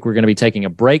next week we're going to be taking a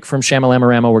break from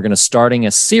Shamalama-Rama. We're going to starting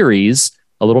a series,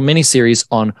 a little mini series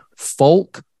on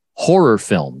folk horror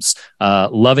films,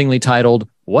 lovingly titled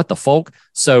What the Folk.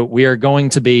 So we are going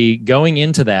to be going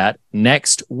into that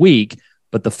next week.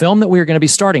 But the film that we are going to be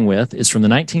starting with is from the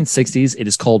 1960s. It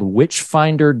is called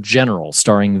Witchfinder General,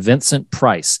 starring Vincent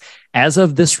Price. As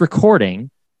of this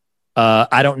recording,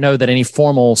 I don't know that any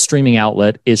formal streaming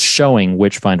outlet is showing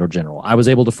Witchfinder General. I was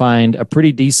able to find a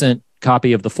pretty decent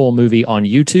copy of the full movie on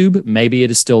YouTube. Maybe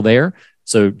it is still there.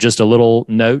 So just a little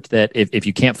note that if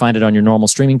you can't find it on your normal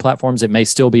streaming platforms, it may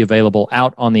still be available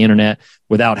out on the internet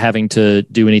without having to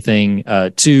do anything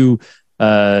too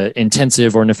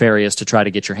intensive or nefarious to try to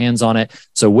get your hands on it.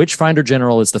 So Witchfinder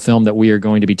General is the film that we are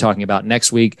going to be talking about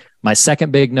next week. My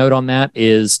second big note on that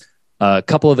is a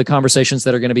couple of the conversations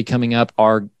that are going to be coming up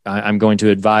are, I'm going to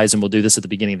advise, and we'll do this at the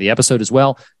beginning of the episode as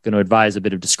well, going to advise a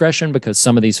bit of discretion, because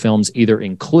some of these films either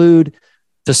include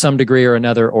to some degree or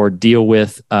another, or deal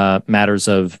with matters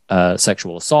of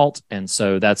sexual assault. And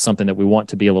so that's something that we want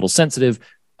to be a little sensitive.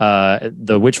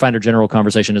 The Witchfinder General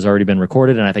conversation has already been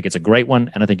recorded, and I think it's a great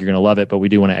one, and I think you're going to love it, but we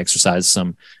do want to exercise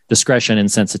some discretion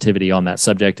and sensitivity on that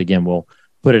subject. Again, we'll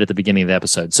put it at the beginning of the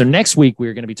episode. So next week,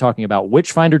 we're going to be talking about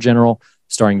Witchfinder General,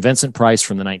 starring Vincent Price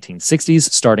from the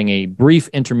 1960s, starting a brief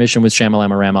intermission with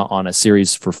Shamalama-Rama on a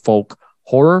series for folk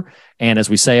horror. And as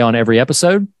we say on every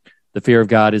episode, the fear of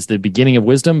God is the beginning of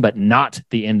wisdom, but not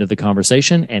the end of the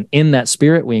conversation. And in that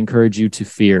spirit, we encourage you to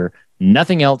fear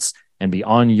nothing else and be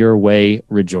on your way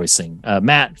rejoicing.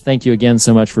 Matt, thank you again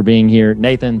so much for being here.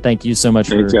 Nathan, thank you so much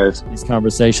for this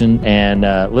conversation. And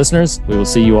listeners, we will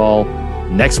see you all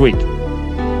next week.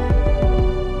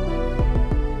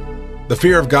 The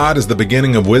fear of God is the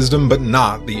beginning of wisdom, but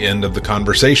not the end of the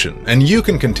conversation. And you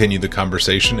can continue the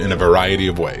conversation in a variety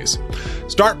of ways.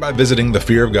 Start by visiting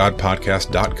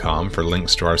thefearofgodpodcast.com for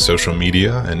links to our social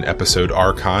media and episode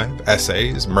archive,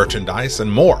 essays, merchandise, and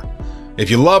more. If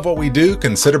you love what we do,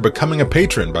 consider becoming a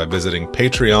patron by visiting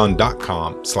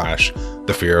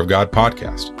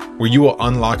patreon.com/thefearofgodpodcast, where you will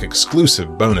unlock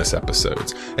exclusive bonus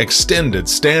episodes, extended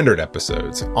standard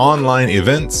episodes, online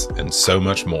events, and so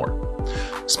much more.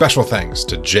 Special thanks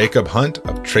to Jacob Hunt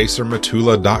of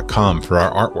TracerMatula.com for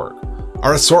our artwork.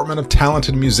 Our assortment of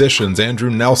talented musicians, Andrew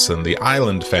Nelson, the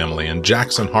Island Family, and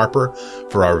Jackson Harper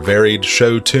for our varied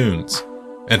show tunes.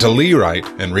 And to Lee Wright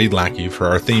and Reed Lackey for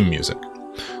our theme music.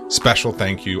 Special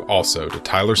thank you also to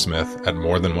Tyler Smith at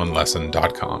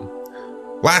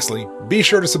morethanonelesson.com. Lastly, be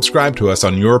sure to subscribe to us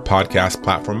on your podcast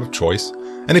platform of choice.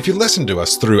 And if you listen to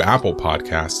us through Apple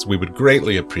Podcasts, we would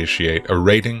greatly appreciate a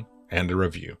rating and a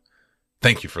review.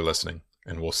 Thank you for listening,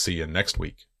 and we'll see you next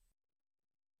week.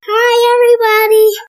 Hi, everybody.